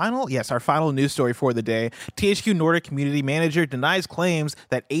 Our final news story for the day. THQ Nordic community manager denies claims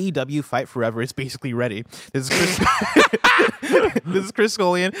that AEW Fight Forever is basically ready. This is Chris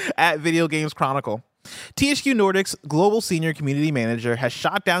Scullion at Video Games Chronicle. THQ Nordic's global senior community manager has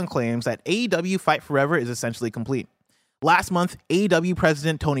shot down claims that AEW Fight Forever is essentially complete. Last month, AEW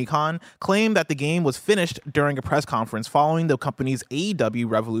president Tony Khan claimed that the game was finished during a press conference following the company's AEW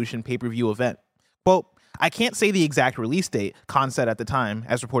Revolution pay-per-view event. Quote, "I can't say the exact release date," Khan said at the time,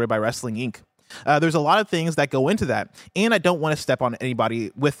 as reported by Wrestling Inc. There's a lot of things that go into that, and I don't want to step on anybody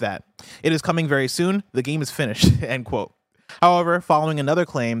with that. It is coming very soon. The game is finished, end quote. However, following another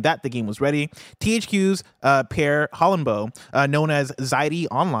claim that the game was ready, THQ's Per Hollenbo, known as Zaidi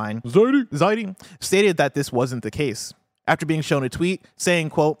Online, stated that this wasn't the case. After being shown a tweet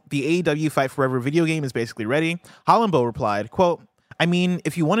saying, quote, "The AEW Fight Forever video game is basically ready," Hollenbo replied, quote, "I mean,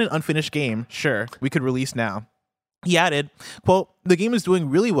 if you want an unfinished game, sure, we could release now." He added, quote, "The game is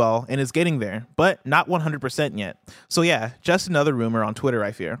doing really well and is getting there, but not 100% yet. So yeah, just another rumor on Twitter,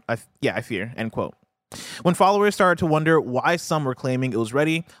 I fear, end quote. When followers started to wonder why some were claiming it was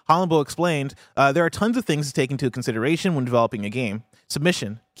ready, Hollenbo explained, there are tons of things to take into consideration when developing a game.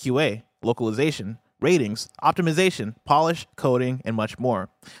 Submission, QA, localization, ratings, optimization, polish, coding, and much more.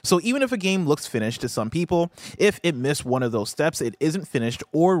 So even if a game looks finished to some people, if it missed one of those steps, it isn't finished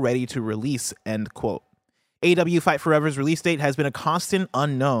or ready to release," end quote. AEW Fight Forever's release date has been a constant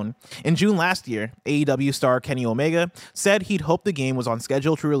unknown. In June last year, AEW star Kenny Omega said he'd hoped the game was on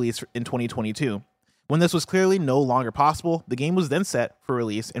schedule to release in 2022. When this was clearly no longer possible, the game was then set for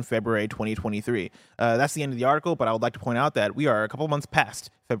release in February 2023. That's the end of the article, but I would like to point out that we are a couple months past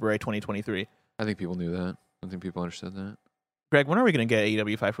February 2023. I think people knew that. I think people understood that. Greg, when are we going to get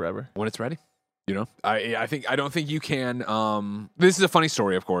AEW Fight Forever? When it's ready. I don't think you can. This is a funny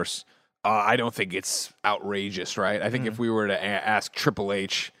story, of course. I don't think it's outrageous, right? I think if we were to ask Triple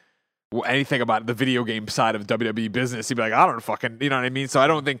H, anything about the video game side of WWE business, he'd be like, I don't fucking, you know what I mean? So I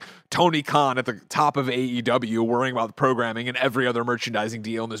don't think Tony Khan at the top of AEW worrying about the programming and every other merchandising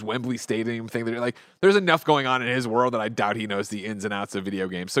deal and this Wembley Stadium thing. They're like, there's enough going on in his world that I doubt he knows the ins and outs of video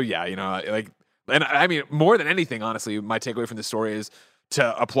games. So yeah, you know, like, and I mean, more than anything, honestly, my takeaway from this story is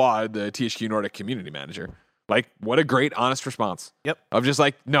to applaud the THQ Nordic community manager. Like, what a great, honest response. Yep. Of just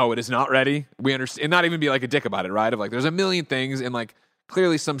like, no, it is not ready. We understand, and not even be like a dick about it, right? Of like, there's a million things, and like,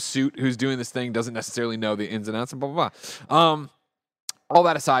 clearly some suit who's doing this thing doesn't necessarily know the ins and outs and blah, blah, blah. All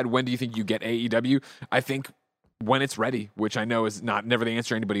that aside, when do you think you get AEW? I think when it's ready, which I know is never the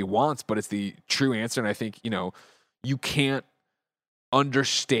answer anybody wants, but it's the true answer. And I think, you know, you can't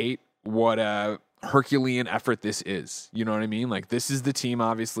understate what a Herculean effort this is. You know what I mean? Like, this is the team,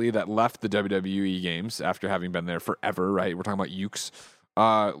 obviously, that left the WWE games after having been there forever, right? We're talking about Ukes.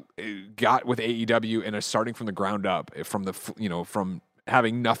 Got with AEW and are starting from the ground up, from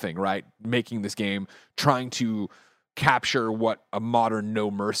having nothing, right? Making this game, trying to capture what a modern No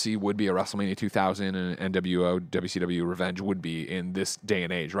Mercy would be, a WrestleMania 2000 and NWO, WCW Revenge would be in this day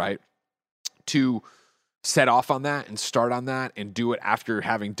and age, right? To set off on that and start on that and do it after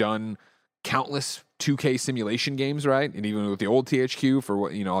having done countless 2K simulation games, right? And even with the old THQ for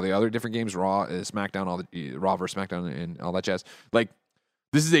what, you know, all the other different games, Raw, SmackDown, all the Raw versus SmackDown and all that jazz. Like,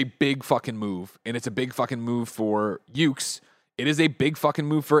 this is a big fucking move, and it's a big fucking move for Ukes. It is a big fucking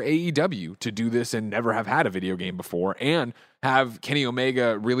move for AEW to do this and never have had a video game before, and have Kenny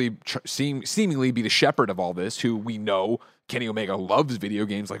Omega really seemingly be the shepherd of all this, who we know Kenny Omega loves video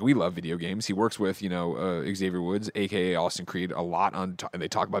games like we love video games. He works with, you know, Xavier Woods, a.k.a. Austin Creed, a lot on, and they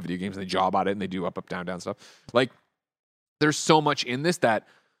talk about video games, and they jaw about it, and they do up, down, down stuff. Like, there's so much in this that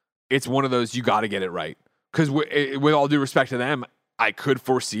it's one of those, you got to get it right. Because with all due respect to them, I could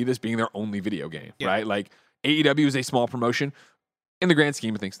foresee this being their only video game, right? Like, AEW is a small promotion. In the grand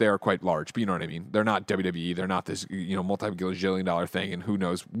scheme of things, they are quite large, but you know what I mean? They're not WWE. They're not this, you know, multi-gajillion dollar thing, and who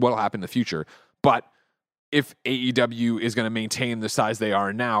knows what'll happen in the future. But if AEW is going to maintain the size they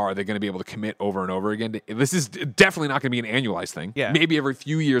are now, are they going to be able to commit over and over again? This is definitely not going to be an annualized thing. Yeah. Maybe every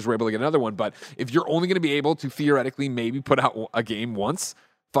few years we're able to get another one, but if you're only going to be able to theoretically maybe put out a game once,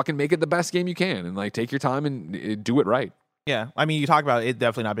 fucking make it the best game you can, and like take your time and do it right. Yeah, I mean, you talk about it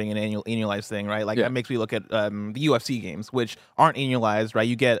definitely not being an annualized thing, right? Like, that makes me look at the UFC games, which aren't annualized, right?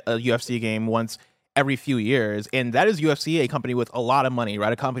 You get a UFC game once every few years, and that is UFC, a company with a lot of money,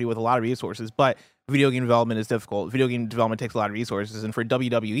 right? A company with a lot of resources, but video game development is difficult. Video game development takes a lot of resources, and for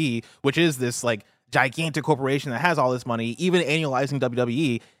WWE, which is this, like, gigantic corporation that has all this money, even annualizing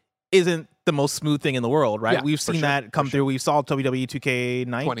WWE isn't the most smooth thing in the world, right? Yeah, We've seen that come through. We saw WWE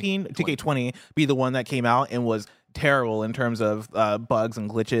 2K20 be the one that came out and was terrible in terms of bugs and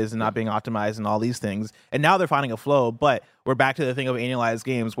glitches and not being optimized and all these things. And now they're finding a flow, but we're back to the thing of annualized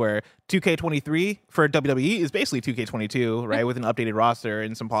games where 2K23 for WWE is basically 2K22, right? With an updated roster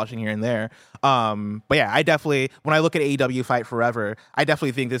and some polishing here and there. But yeah, I definitely, when I look at AEW Fight Forever, I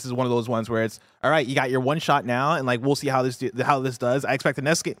definitely think this is one of those ones where it's, all right, you got your one shot now, and like, we'll see how this does. I expect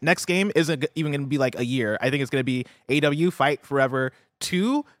the next game isn't even going to be like a year. I think it's going to be AEW Fight Forever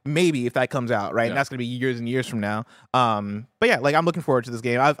 2, maybe, if that comes out, right? Yeah. And that's going to be years and years from now. But yeah, like, I'm looking forward to this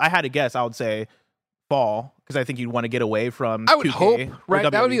game. I had to guess, I would say fall, because I think you'd want to get away from I would 2K, hope,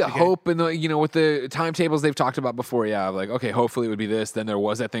 right? That would be the 2K. hope, and the, you know, with the timetables they've talked about before, yeah, like, okay, hopefully it would be this. Then there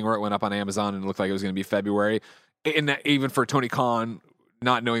was that thing where it went up on Amazon and it looked like it was going to be February. And that, even for Tony Khan,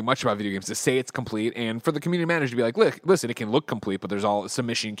 not knowing much about video games, to say it's complete, and for the community manager to be like, look, listen, it can look complete, but there's all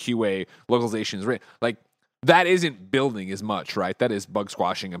submission, QA, localizations, right? Like, that isn't building as much, right? That is bug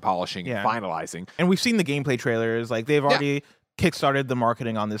squashing and polishing and finalizing. And we've seen the gameplay trailers. Like, they've already kickstarted the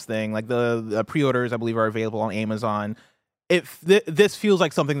marketing on this thing. Like, the pre-orders, I believe, are available on Amazon. This feels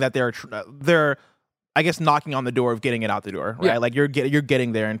like something that they're I guess, knocking on the door of getting it out the door, right? Yeah. Like, you're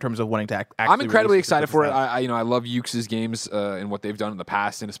getting there in terms of wanting to actually. I'm incredibly excited for it. I love Ukes' games and what they've done in the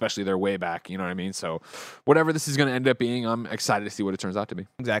past, and especially their way back. You know what I mean? So, whatever this is going to end up being, I'm excited to see what it turns out to be.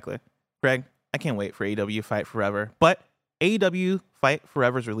 Exactly, Greg. I can't wait for AEW Fight Forever. But AEW Fight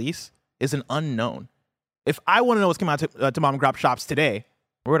Forever's release is an unknown. If I want to know what's coming out to mom and pop shops today,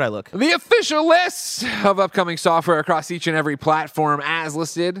 where would I look? The official list of upcoming software across each and every platform, as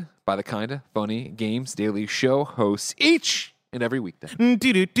listed by the Kinda Funny Games Daily Show hosts each and every week.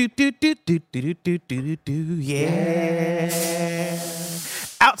 Yeah.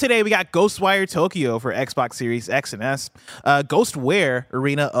 Out today, we got Ghostwire Tokyo for Xbox Series X and S, Ghostware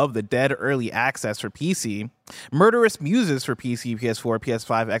Arena of the Dead Early Access for PC, Murderous Muses for PC, PS4,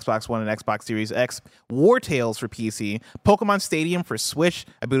 PS5, Xbox One, and Xbox Series X, War Tales for PC, Pokemon Stadium for Switch.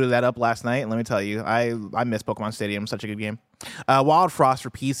 I booted that up last night, and let me tell you, I miss Pokemon Stadium. Such a good game. Wild Frost for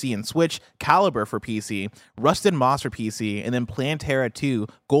PC and Switch, Caliber for PC, Rusted Moss for PC, and then Plantera 2,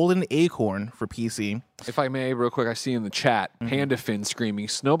 Golden Acorn for PC. If I may, real quick, I see in the chat, Panda Finn screaming,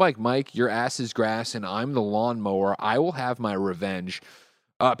 Snowbike Mike, your ass is grass and I'm the lawnmower. I will have my revenge.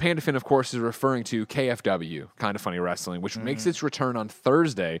 Panda Finn, of course, is referring to KFW, Kind of Funny Wrestling, which makes its return on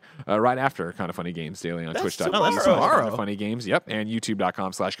Thursday, right after Kind of Funny Games Daily on Twitch.tv. tomorrow. Kind of Funny Games, yep, and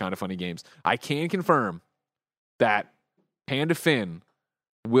YouTube.com/Kind of Funny Games. I can confirm that Panda Finn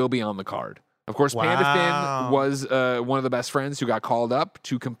will be on the card. Of course, Panda Finn was one of the best friends who got called up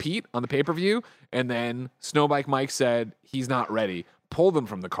to compete on the pay-per-view, and then Snowbike Mike said he's not ready, pulled him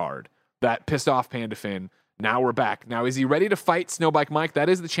from the card. That pissed off Panda Finn. Now we're back. Now, is he ready to fight Snowbike Mike? That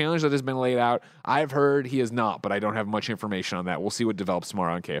is the challenge that has been laid out. I've heard he is not, but I don't have much information on that. We'll see what develops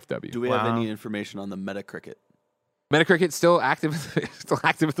tomorrow on KFW. Do we have any information on the Metacricket? Metacricket's still active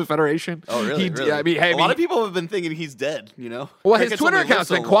with the Federation. Oh, really? Really? I mean, a lot of people have been thinking he's dead, you know? Well, his Cricket's Twitter only lived account's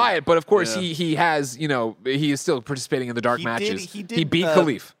so been long. quiet, but of course he has, he is still participating in the dark matches. He beat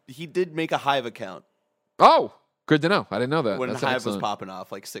Khalif. He did make a Hive account Oh, good to know. I didn't know that. when That's Hive excellent. was popping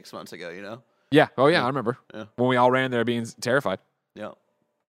off like 6 months ago, you know? Yeah. Oh, yeah. I remember Yeah. when we all ran there being terrified. Yeah.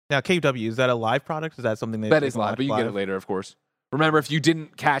 Now, KW, is that a live product? Is that something That is live, but you can get it later, of course. Remember, if you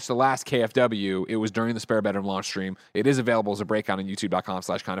didn't catch the last KFW, it was during the Spare Bedroom launch stream. It is available as a breakout on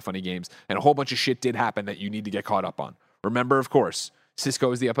youtube.com/kindoffunnygames, and a whole bunch of shit did happen that you need to get caught up on. Remember, of course,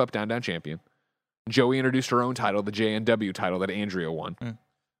 Cisco is the up, down, down champion. Joey introduced her own title, the JNW title that Andrea won.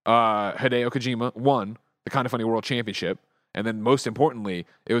 Hideo Kojima won the Kind of Funny World Championship. And then, most importantly,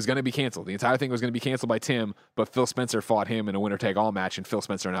 it was going to be canceled. The entire thing was going to be canceled by Tim, but Phil Spencer fought him in a winner-take-all match, and Phil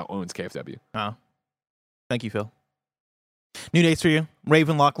Spencer now owns KFW. Oh. Thank you, Phil. New dates for you.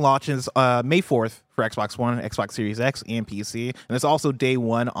 Ravenlock launches May 4th for Xbox One, Xbox Series X, and PC. And it's also day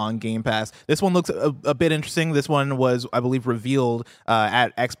one on Game Pass. This one looks a bit interesting. This one was, I believe, revealed at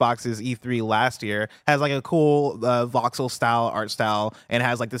Xbox's E3 last year. Has like a cool voxel style, art style, and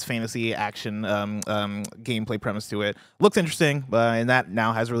has like this fantasy action gameplay premise to it. Looks interesting, and that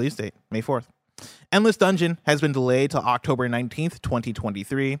now has a release date, May 4th. Endless Dungeon has been delayed to October 19th,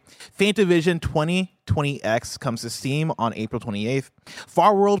 2023. Fantavision 2020X comes to Steam on April 28th.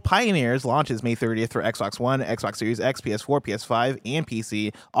 Far World Pioneers launches May 30th for Xbox One, Xbox Series X, PS4, PS5, and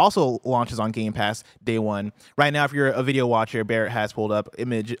PC. Also launches on Game Pass day one. Right now, if you're a video watcher, Barrett has pulled up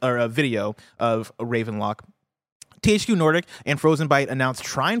a video of Ravenlock. THQ Nordic and Frozen Byte announced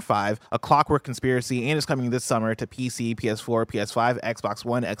Trine 5, A Clockwork Conspiracy, and is coming this summer to PC, PS4, PS5, Xbox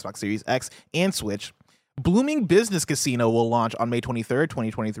One, Xbox Series X, and Switch. Blooming Business Casino will launch on May 23rd,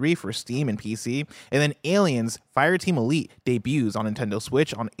 2023 for Steam and PC. And then Aliens Fireteam Elite debuts on Nintendo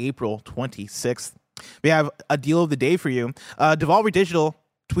Switch on April 26th. We have a deal of the day for you. Devolver Digital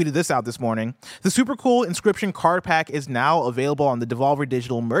tweeted this out this morning. The super cool Inscription card pack is now available on the Devolver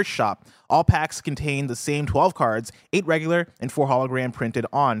Digital merch shop. All packs contain the same 12 cards, 8 regular and 4 hologram printed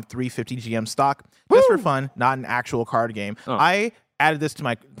on 350 GM stock. Just for fun, not an actual card game. Oh. I added this to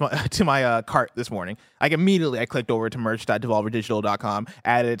my cart this morning. Like immediately I clicked over to merch.devolverdigital.com,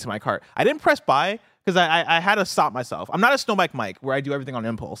 added it to my cart. I didn't press buy because I had to stop myself. I'm not a Snowbike Mike where I do everything on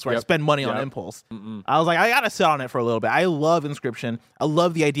impulse, where I spend money on impulse. I was like, I gotta sit on it for a little bit. I love Inscription. I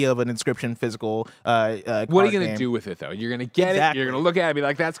love the idea of an Inscription physical What are you going to do with it, though? You're going to get it, you're going to look at it, be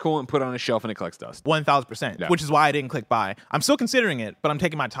like, that's cool, and put it on a shelf, and it collects dust. 1,000%, Yeah. which is why I didn't click buy. I'm still considering it, but I'm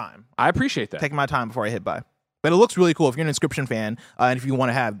taking my time. I appreciate that. Taking my time before I hit buy. But it looks really cool. If you're an Inscription fan, and if you want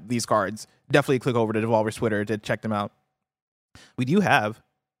to have these cards, definitely click over to Devolver's Twitter to check them out. We do have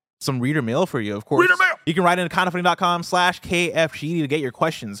some reader mail for you, of course. Reader mail! You can write into kindoffunny.com/KFGD to get your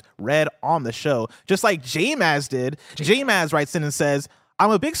questions read on the show, just like J-Maz did. J-Maz writes in and says,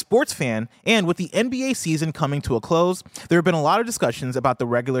 I'm a big sports fan, and with the NBA season coming to a close, there have been a lot of discussions about the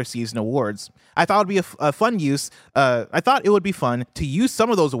regular season awards. I thought it would be fun to use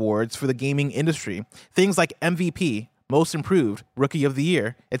some of those awards for the gaming industry. Things like MVP, Most Improved, Rookie of the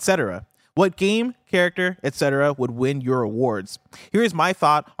Year, etc. What game, character, etc. would win your awards? Here is my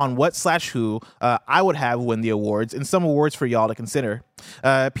thought on what/who I would have win the awards, and some awards for y'all to consider.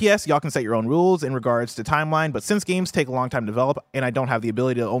 P.S. Y'all can set your own rules in regards to timeline, but since games take a long time to develop, and I don't have the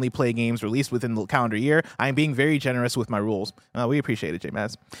ability to only play games released within the calendar year, I am being very generous with my rules. We appreciate it,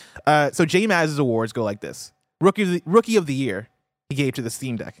 J-Maz. So J-Maz's awards go like this. Rookie of the Year, he gave to the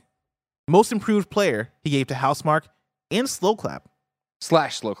Steam Deck. Most Improved Player, he gave to Housemarque and Slowclap.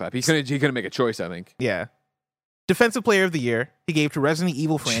 /Slow Clap. He couldn't make a choice, I think. Yeah. Defensive Player of the Year, he gave to Resident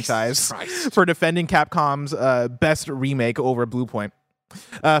Evil franchise Christ. for defending Capcom's best remake over Bluepoint.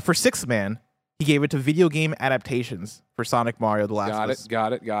 For Sixth Man, he gave it to video game adaptations for Sonic Mario The Last of Us.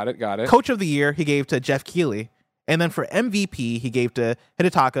 Got it. Coach of the Year, he gave to Jeff Keighley. And then for MVP, he gave to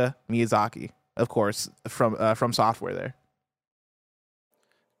Hidetaka Miyazaki, of course, from Software there.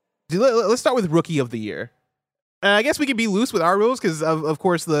 Let's start with Rookie of the Year. I guess we can be loose with our rules because, of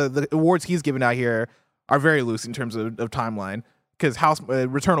course, the awards he's given out here are very loose in terms of timeline. Because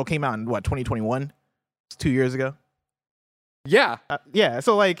Returnal came out in, 2021? It's 2 years ago. Yeah. Yeah,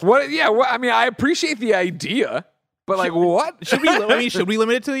 so, like... What? Yeah, I mean, I appreciate the idea, but, like, what? Should we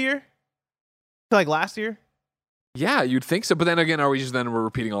limit it to a year? To, like, last year? Yeah, you'd think so. But then again, we're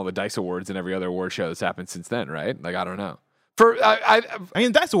repeating all the DICE Awards and every other award show that's happened since then, right? Like, I don't know. I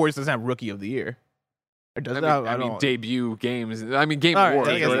mean, DICE Awards doesn't have Rookie of the Year. It does. I mean, debut games. I mean, game awards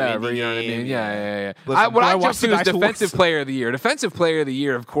or whatever. You know what I mean? Yeah. Listen, what I just do is DICE Defensive Awards. Player of the Year. Defensive Player of the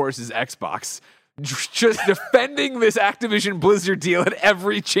Year, of course, is Xbox. Just defending this Activision Blizzard deal at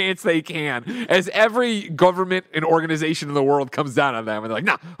every chance they can, as every government and organization in the world comes down on them, and they're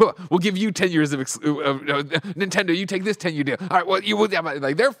like, "No, we'll give you 10 years of Nintendo. You take this 10-year deal. All right, well, you will."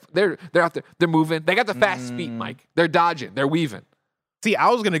 Like they're out there. They're moving. They got the fast feet, Mike. They're dodging. They're weaving. See, I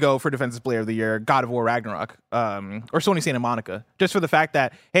was going to go for Defensive Player of the Year, God of War Ragnarok, or Sony Santa Monica, just for the fact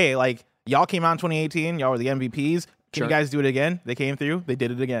that, hey, like, y'all came out in 2018, y'all were the MVPs. Can you guys do it again? They came through. They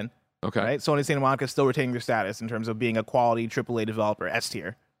did it again. Okay. Right? Sony Santa Monica is still retaining their status in terms of being a quality AAA developer, S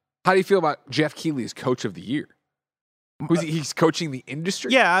tier. How do you feel about Jeff Keighley as Coach of the Year? He's coaching the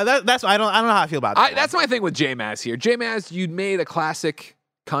industry? Yeah, that's I don't know how I feel about that. That's my thing with J Maz here. J Maz, you'd made a classic,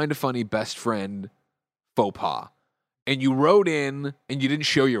 kind of funny best friend faux pas. And you wrote in and you didn't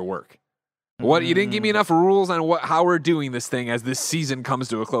show your work. What you didn't give me enough rules on how we're doing this thing as this season comes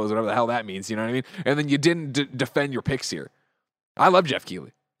to a close, whatever the hell that means. You know what I mean? And then you didn't defend your picks here. I love Jeff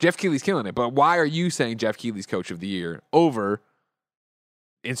Keighley. Jeff Keighley's killing it, but why are you saying Jeff Keighley's Coach of the Year over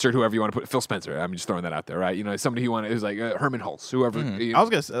insert whoever you want to put? Phil Spencer. I'm just throwing that out there, right? You know, somebody who's like Herman Hulse, whoever. You know.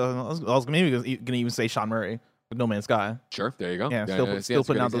 I was maybe gonna even say Sean Murray with No Man's Sky. Sure, there you go. Yeah, still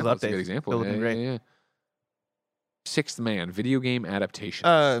putting out those updates. That's a good example. Still looking great. Yeah. Sixth Man, video game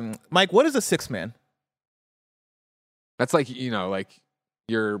adaptation. Mike, what is a sixth man? That's like, you know, like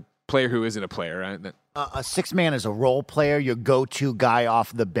your player who isn't a player, right? A six man is a role player, your go-to guy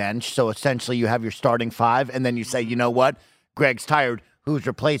off the bench. So essentially you have your starting five, and then you say, you know what? Greg's tired. Who's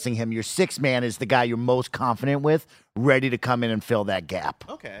replacing him? Your six man is the guy you're most confident with, ready to come in and fill that gap.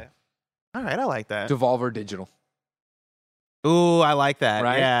 Okay. All right, I like that. Devolver Digital. Ooh, I like that.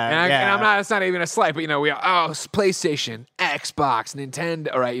 Right? Yeah, and I'm not, it's not even a slight, but, you know, we are, PlayStation, Xbox,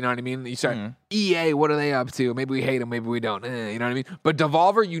 Nintendo, all right, you know what I mean? You start, EA, what are they up to? Maybe we hate them, maybe we don't, you know what I mean? But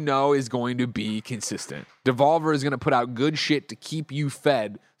Devolver, you know, is going to be consistent. Devolver is going to put out good shit to keep you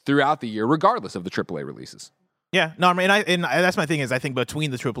fed throughout the year, regardless of the AAA releases. Yeah, no, I mean, and that's my thing is I think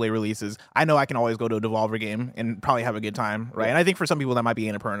between the AAA releases, I know I can always go to a Devolver game and probably have a good time, right? And I think for some people that might be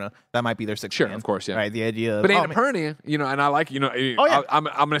Annapurna, that might be their sixth man, of course, yeah. Right, the idea of... But Annapurna, you know, and I like, you know, I'm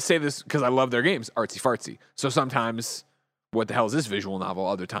going to say this because I love their games, artsy fartsy. So sometimes, what the hell is this visual novel?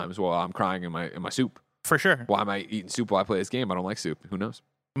 Other times, well, I'm crying in my soup. For sure. Why am I eating soup while I play this game? I don't like soup. Who knows?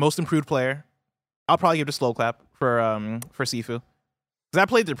 Most improved player. I'll probably give it a slow clap for Sifu. Because I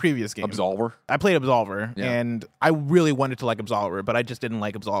played the previous game. Absolver? I played Absolver, and I really wanted to like Absolver, but I just didn't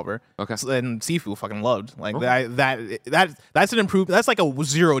like Absolver. Okay. And Sifu fucking loved. Like, that's an improvement. That's like a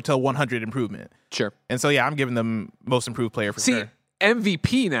 0 to 100 improvement. Sure. And so, yeah, I'm giving them most improved player for sure.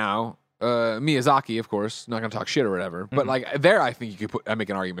 MVP now, Miyazaki, of course, not going to talk shit or whatever, but like there, I think you could make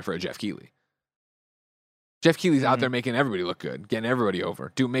an argument for a Jeff Keighley. Jeff Keighley's out there making everybody look good, getting everybody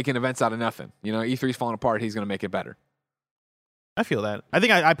over, making events out of nothing. You know, E3's falling apart. He's going to make it better. I feel that. I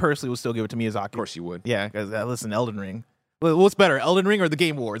think I personally would still give it to Miyazaki. Of course you would. Yeah, because listen, Elden Ring. What's better, Elden Ring or the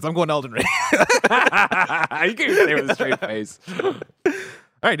Game Awards? I'm going Elden Ring. You can say with a straight face. All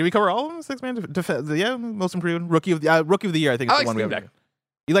right, did we cover all of them? Six man, yeah, most improved rookie of the year. I think it's the one we have.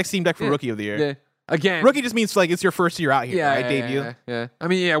 You like Steam Deck for Rookie of the Year? Yeah. Again, rookie just means like it's your first year out here, right? Debut. Yeah. I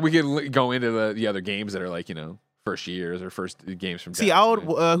mean, yeah, we could go into the other games that are like, you know, first years or first games from. See, I would.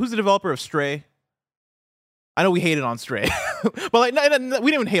 Who's the developer of Stray? I know we hated on Stray, but like we didn't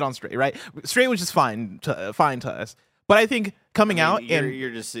even hate on Stray, right? Stray was just fine to us. But I think out you're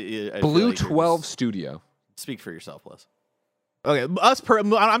just Blue 12 Studio. Speak for yourself, Les. Okay,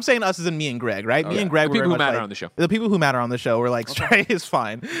 I'm saying us as in me and Greg, right? Okay. Me and Greg the people were who matter like, on the show. The people who matter on the show were like, Stray is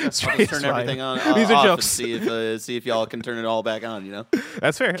fine. Stray is Turn fine. everything on. These are jokes. See if y'all can turn it all back on. You know,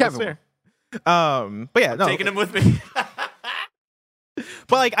 that's fair. Kevin. That's fair. But yeah, no. Taking him with me.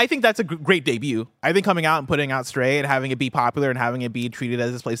 But like, I think that's a great debut. I think coming out and putting out Stray and having it be popular and having it be treated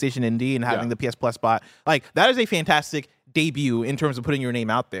as this PlayStation indie and having the PS Plus spot, like that is a fantastic debut in terms of putting your name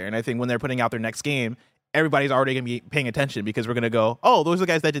out there. And I think when they're putting out their next game, everybody's already going to be paying attention because we're going to go, oh, those are the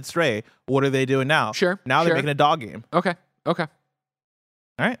guys that did Stray. What are they doing now? Sure. Now they're making a dog game. Okay. All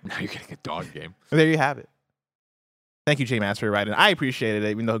right. Now you're getting a dog game. There you have it. Thank you, J-Mass, for writing. I appreciated it,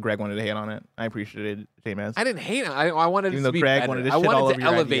 even though Greg wanted to hate on it. I appreciated it, J-Mass. I didn't hate it. I wanted Even it though to be Greg better. wanted to I shit all wanted over to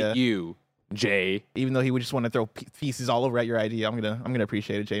your elevate idea. you, Jay. Even though he would just want to throw feces all over at your idea, I'm gonna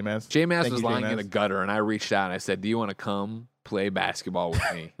appreciate it, J-Mass. J-Mass Thank was you, lying J-Mass. in a gutter, and I reached out and I said, do you want to come play basketball with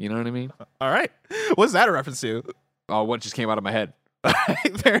me? You know what I mean? All right. What's that a reference to? Oh, what just came out of my head?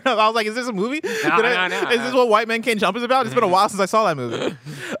 Fair enough. I was like, is this a movie? No. Is this what White Men Can't Jump is about? It's been a while since I saw that movie.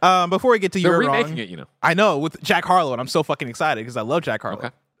 Before we get to They're your remaking wrong, it, you know. I know, with Jack Harlow, and I'm so fucking excited because I love Jack Harlow. Okay.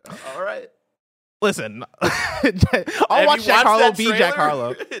 All right. Listen, I'll Have watch you Jack watched Harlow that be Jack trailer? Harlow.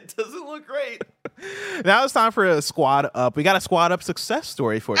 It doesn't look great. Now it's time for a squad up. We got a squad up success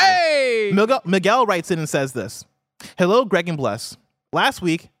story for you. Hey! Miguel writes in and says this. Hello, Greg and Bless. Last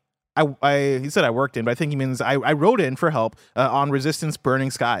week, he said I worked in, but I think he means I wrote in for help on Resistance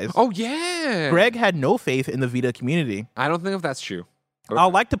Burning Skies. Oh, yeah. Greg had no faith in the Vita community. I don't think if that's true.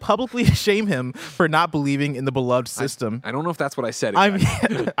 I'd like to publicly shame him for not believing in the beloved system. I don't know if that's what I said. I'm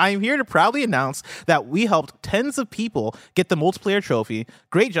exactly. I'm here to proudly announce that we helped tens of people get the multiplayer trophy.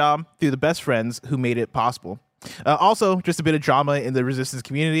 Great job through the best friends who made it possible. Also, just a bit of drama in the Resistance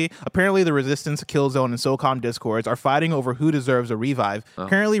community. Apparently, the Resistance, Killzone, and SOCOM discords are fighting over who deserves a revive.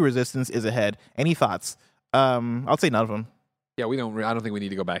 Currently, Resistance is ahead. Any thoughts? I'll say none of them. Yeah, I don't think we need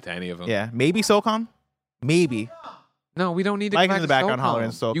to go back to any of them. Yeah, maybe SOCOM. Maybe. No, we don't need to Mike go back in the to background SOCOM. hollering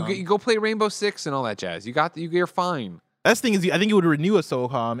SOCOM. You go play Rainbow Six and all that jazz. You're fine. That's the thing is, I think you would renew a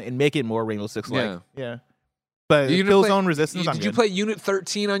SOCOM and make it more Rainbow Six like. Yeah. But You didn't Killzone play- Resistance, I'm Did you good. play Unit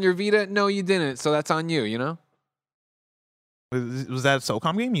 13 on your Vita? No, you didn't. So that's on you, you know? Was that a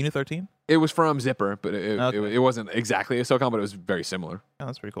SOCOM game, Unit 13? It was from Zipper, but Okay. it wasn't exactly a SOCOM, but it was very similar. Oh,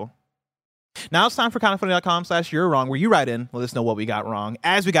 that's pretty cool. Now it's time for kindoffunny.com/you're wrong, where you write in, let us know what we got wrong,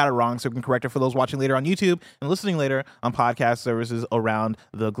 as we got it wrong, so we can correct it for those watching later on YouTube and listening later on podcast services around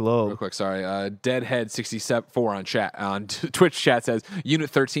the Real globe. quick, sorry. Deadhead674 on Twitch chat says Unit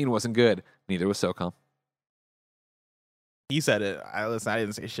 13 wasn't good. Neither was SOCOM. He said it. I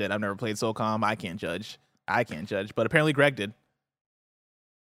didn't say shit. I've never played SOCOM. I can't judge. But apparently Greg did.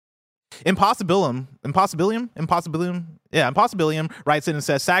 Impossibilium writes in and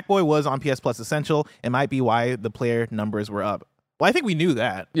says Sackboy was on PS Plus Essential. It might be why the player numbers were up. Well, I think we knew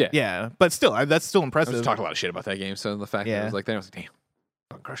that. Yeah. But still, that's still I impressive. was talking a lot of shit about that game, so the fact that it was like there, I was like, damn,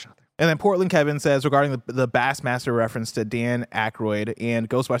 fucking crushing out there. And then Portland Kevin says regarding the Bassmaster reference to Dan Aykroyd and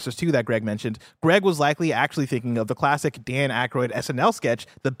Ghostbusters 2 that Greg mentioned, Greg was likely actually thinking of the classic Dan Aykroyd SNL sketch,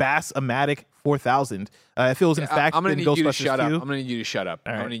 The Bass-O-Matic 4000. If it was in fact I'm gonna in need you to Ghostbusters shut 2, up. I'm gonna need you to shut up.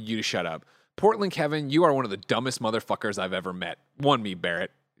 All right. I'm gonna need you to shut up. Portland Kevin, you are one of the dumbest motherfuckers I've ever met. One me, Barrett.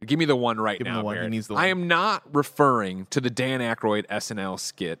 Give me the one right Give him now, the one. He Barrett. needs the one. I am not referring to the Dan Aykroyd SNL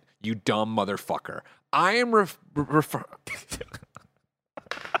skit, you dumb motherfucker. I am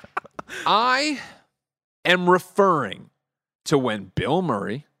I am referring to when Bill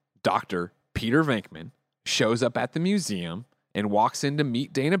Murray, Dr. Peter Venkman, shows up at the museum and walks in to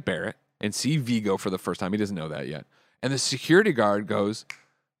meet Dana Barrett and see Vigo for the first time. He doesn't know that yet. And the security guard goes,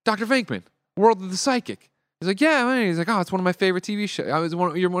 Dr. Venkman, World of the Psychic. He's like, yeah, man. He's like, oh, it's one of my favorite TV shows.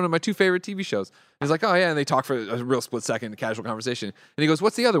 You're one of my two favorite TV shows. He's like, oh, yeah. And they talk for a real split second, casual conversation. And he goes,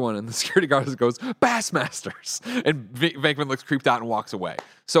 what's the other one? And the security guard goes, Bassmasters. And Venkman looks creeped out and walks away.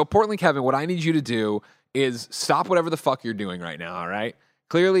 So, Portland Kevin, what I need you to do is stop whatever the fuck you're doing right now, all right?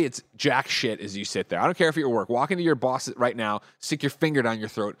 Clearly, it's jack shit as you sit there. I don't care if you're at work. Walk into your boss right now, stick your finger down your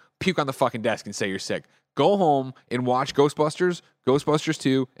throat, puke on the fucking desk, and say you're sick. Go home and watch Ghostbusters, Ghostbusters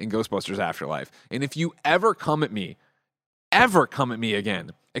 2, and Ghostbusters Afterlife. And if you ever come at me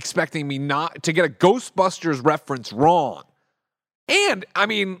again, expecting me not to get a Ghostbusters reference wrong, and I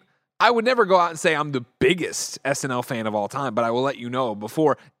mean, I would never go out and say I'm the biggest SNL fan of all time, but I will let you know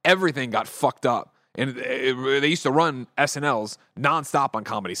before everything got fucked up. And they used to run SNLs nonstop on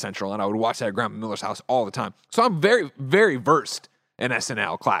Comedy Central, and I would watch that at Grandma Miller's house all the time. So I'm very, very versed in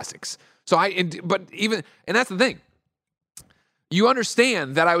SNL classics. So but that's the thing. You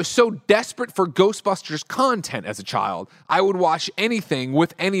understand that I was so desperate for Ghostbusters content as a child, I would watch anything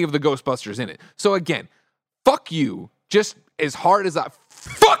with any of the Ghostbusters in it. So again, fuck you, just as hard as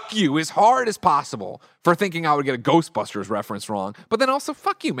possible for thinking I would get a Ghostbusters reference wrong. But then also,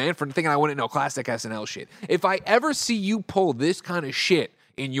 fuck you, man, for thinking I wouldn't know classic SNL shit. If I ever see you pull this kind of shit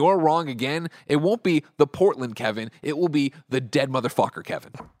and you're wrong again, it won't be the Portland Kevin. It will be the dead motherfucker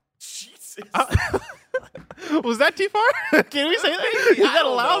Kevin. Jesus. was that too far? Can we say that? Is that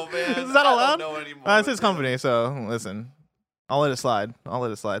allowed? Know, man. Is that allowed? I don't know anymore. It's his company, so listen. I'll let it slide.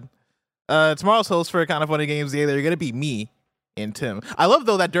 Tomorrow's host for Kind of Funny Games Day, they're going to be me and Tim. I love,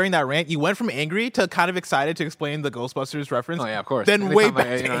 though, that during that rant, you went from angry to kind of excited to explain the Ghostbusters reference. Oh, yeah, of course. Then Anytime way back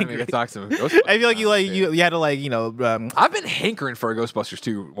to I angry. get to talk to him. I feel like you had to, like, I've been hankering for a Ghostbusters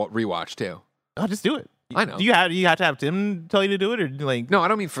 2 rewatch, too. oh, just do it. I know. Do you have to have Tim tell you to do it, or like? No, I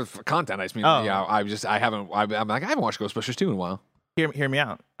don't mean for content. I just mean, Oh. yeah, I'm like, I haven't watched Ghostbusters 2 in a while. Hear me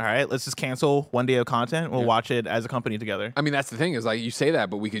out. All right, let's just cancel one day of content. We'll watch it as a company together. I mean, that's the thing is, like, you say that,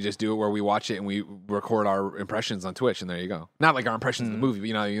 but we could just do it where we watch it and we record our impressions on Twitch, and there you go. Not like our impressions of the movie,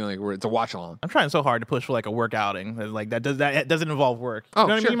 but like where it's a watch along. I'm trying so hard to push for like a work outing. Like that doesn't involve work. You Oh,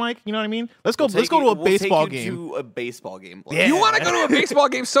 know what sure. I mean, Mike? You know what I mean? Let's go to a We'll baseball take you game. to a baseball game. Yeah. You want to go to a baseball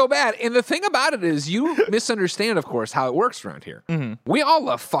game so bad. And the thing about it is you misunderstand, of course, how it works around here. We all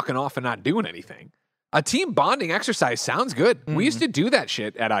love fucking off and not doing anything. A team bonding exercise sounds good. We used to do that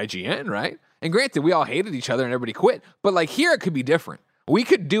shit at IGN, right? And granted, we all hated each other and everybody quit. But like here, it could be different. We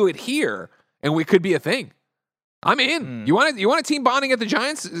could do it here and we could be a thing. I'm in. You want a team bonding at the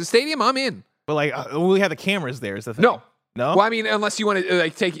Giants stadium? I'm in. But like we have the cameras there. Is the thing? No. No. Well, I mean, unless you want to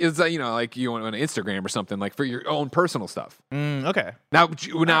like take, it's like you want on Instagram or something like for your own personal stuff. Okay.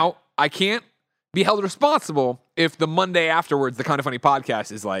 Now I can't be held responsible if the Monday afterwards, the Kind of Funny podcast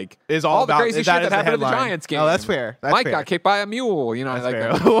is like Is all the about- crazy shit that that is the happened at the headline. Giants game. Oh, that's fair. That's Mike fair. got kicked by a mule. That's like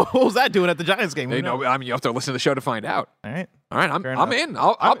fair. What was that doing at the Giants game? they We know. I mean, you have to listen to the show to find out. All right. All right, Fair I'm enough. in.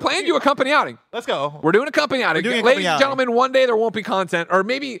 I'll plan you a company outing. Let's go. We're doing a company outing, doing a ladies company and outing. gentlemen. One day there won't be content, or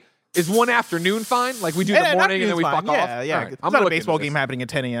maybe is one afternoon fine? Like we do the morning and then we fuck off. Yeah. All right, It's I'm not a looking baseball into game this. happening at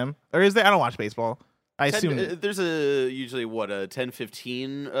 10 a.m. Or is there? I don't watch baseball. I assume. There's usually a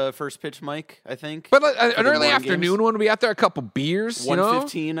 10:15 first pitch, Mike. I think. But for an the early morning afternoon games. one would be out there, a couple beers.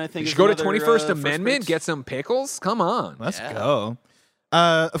 1:15, I think. You is should go to another, 21st first Amendment, pitch. get some pickles. Come on. Let's go.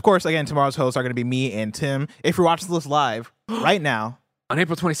 Of course, again, tomorrow's hosts are going to be me and Tim. If you're watching this live right now, On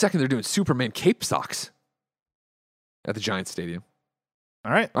April 22nd, they're doing Superman cape socks at the Giants Stadium.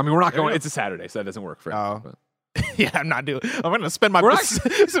 all right. I mean, we're not There you going. go. It's a Saturday, so that doesn't work for everyone. Oh. Yeah, I'm not doing. I'm going to spend my We're not-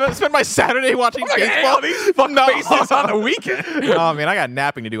 spend my Saturday watching baseball. these fucking faces on the weekend. Oh man, I got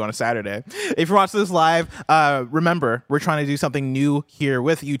napping to do on a Saturday. If you're watching this live, remember we're trying to do something new here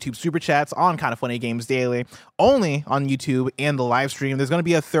with YouTube Super Chats on Kind of Funny Games Daily, only on YouTube and the live stream. There's going to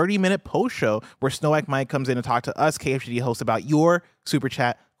be a 30-minute post show where Snow White Mike comes in and talk to us KFGD hosts about your Super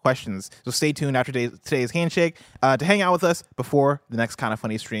Chat questions. So stay tuned after today's handshake to hang out with us before the next Kind of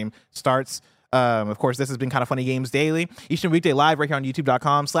Funny stream starts. Of course, this has been Kind of Funny Games Daily. Each and weekday live right here on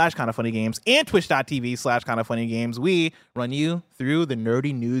youtube.com/kindoffunnygames and twitch.tv/kindoffunnygames. We run you through the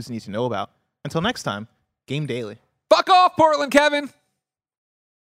nerdy news you need to know about. Until next time, Game Daily. Fuck off, Portland, Kevin.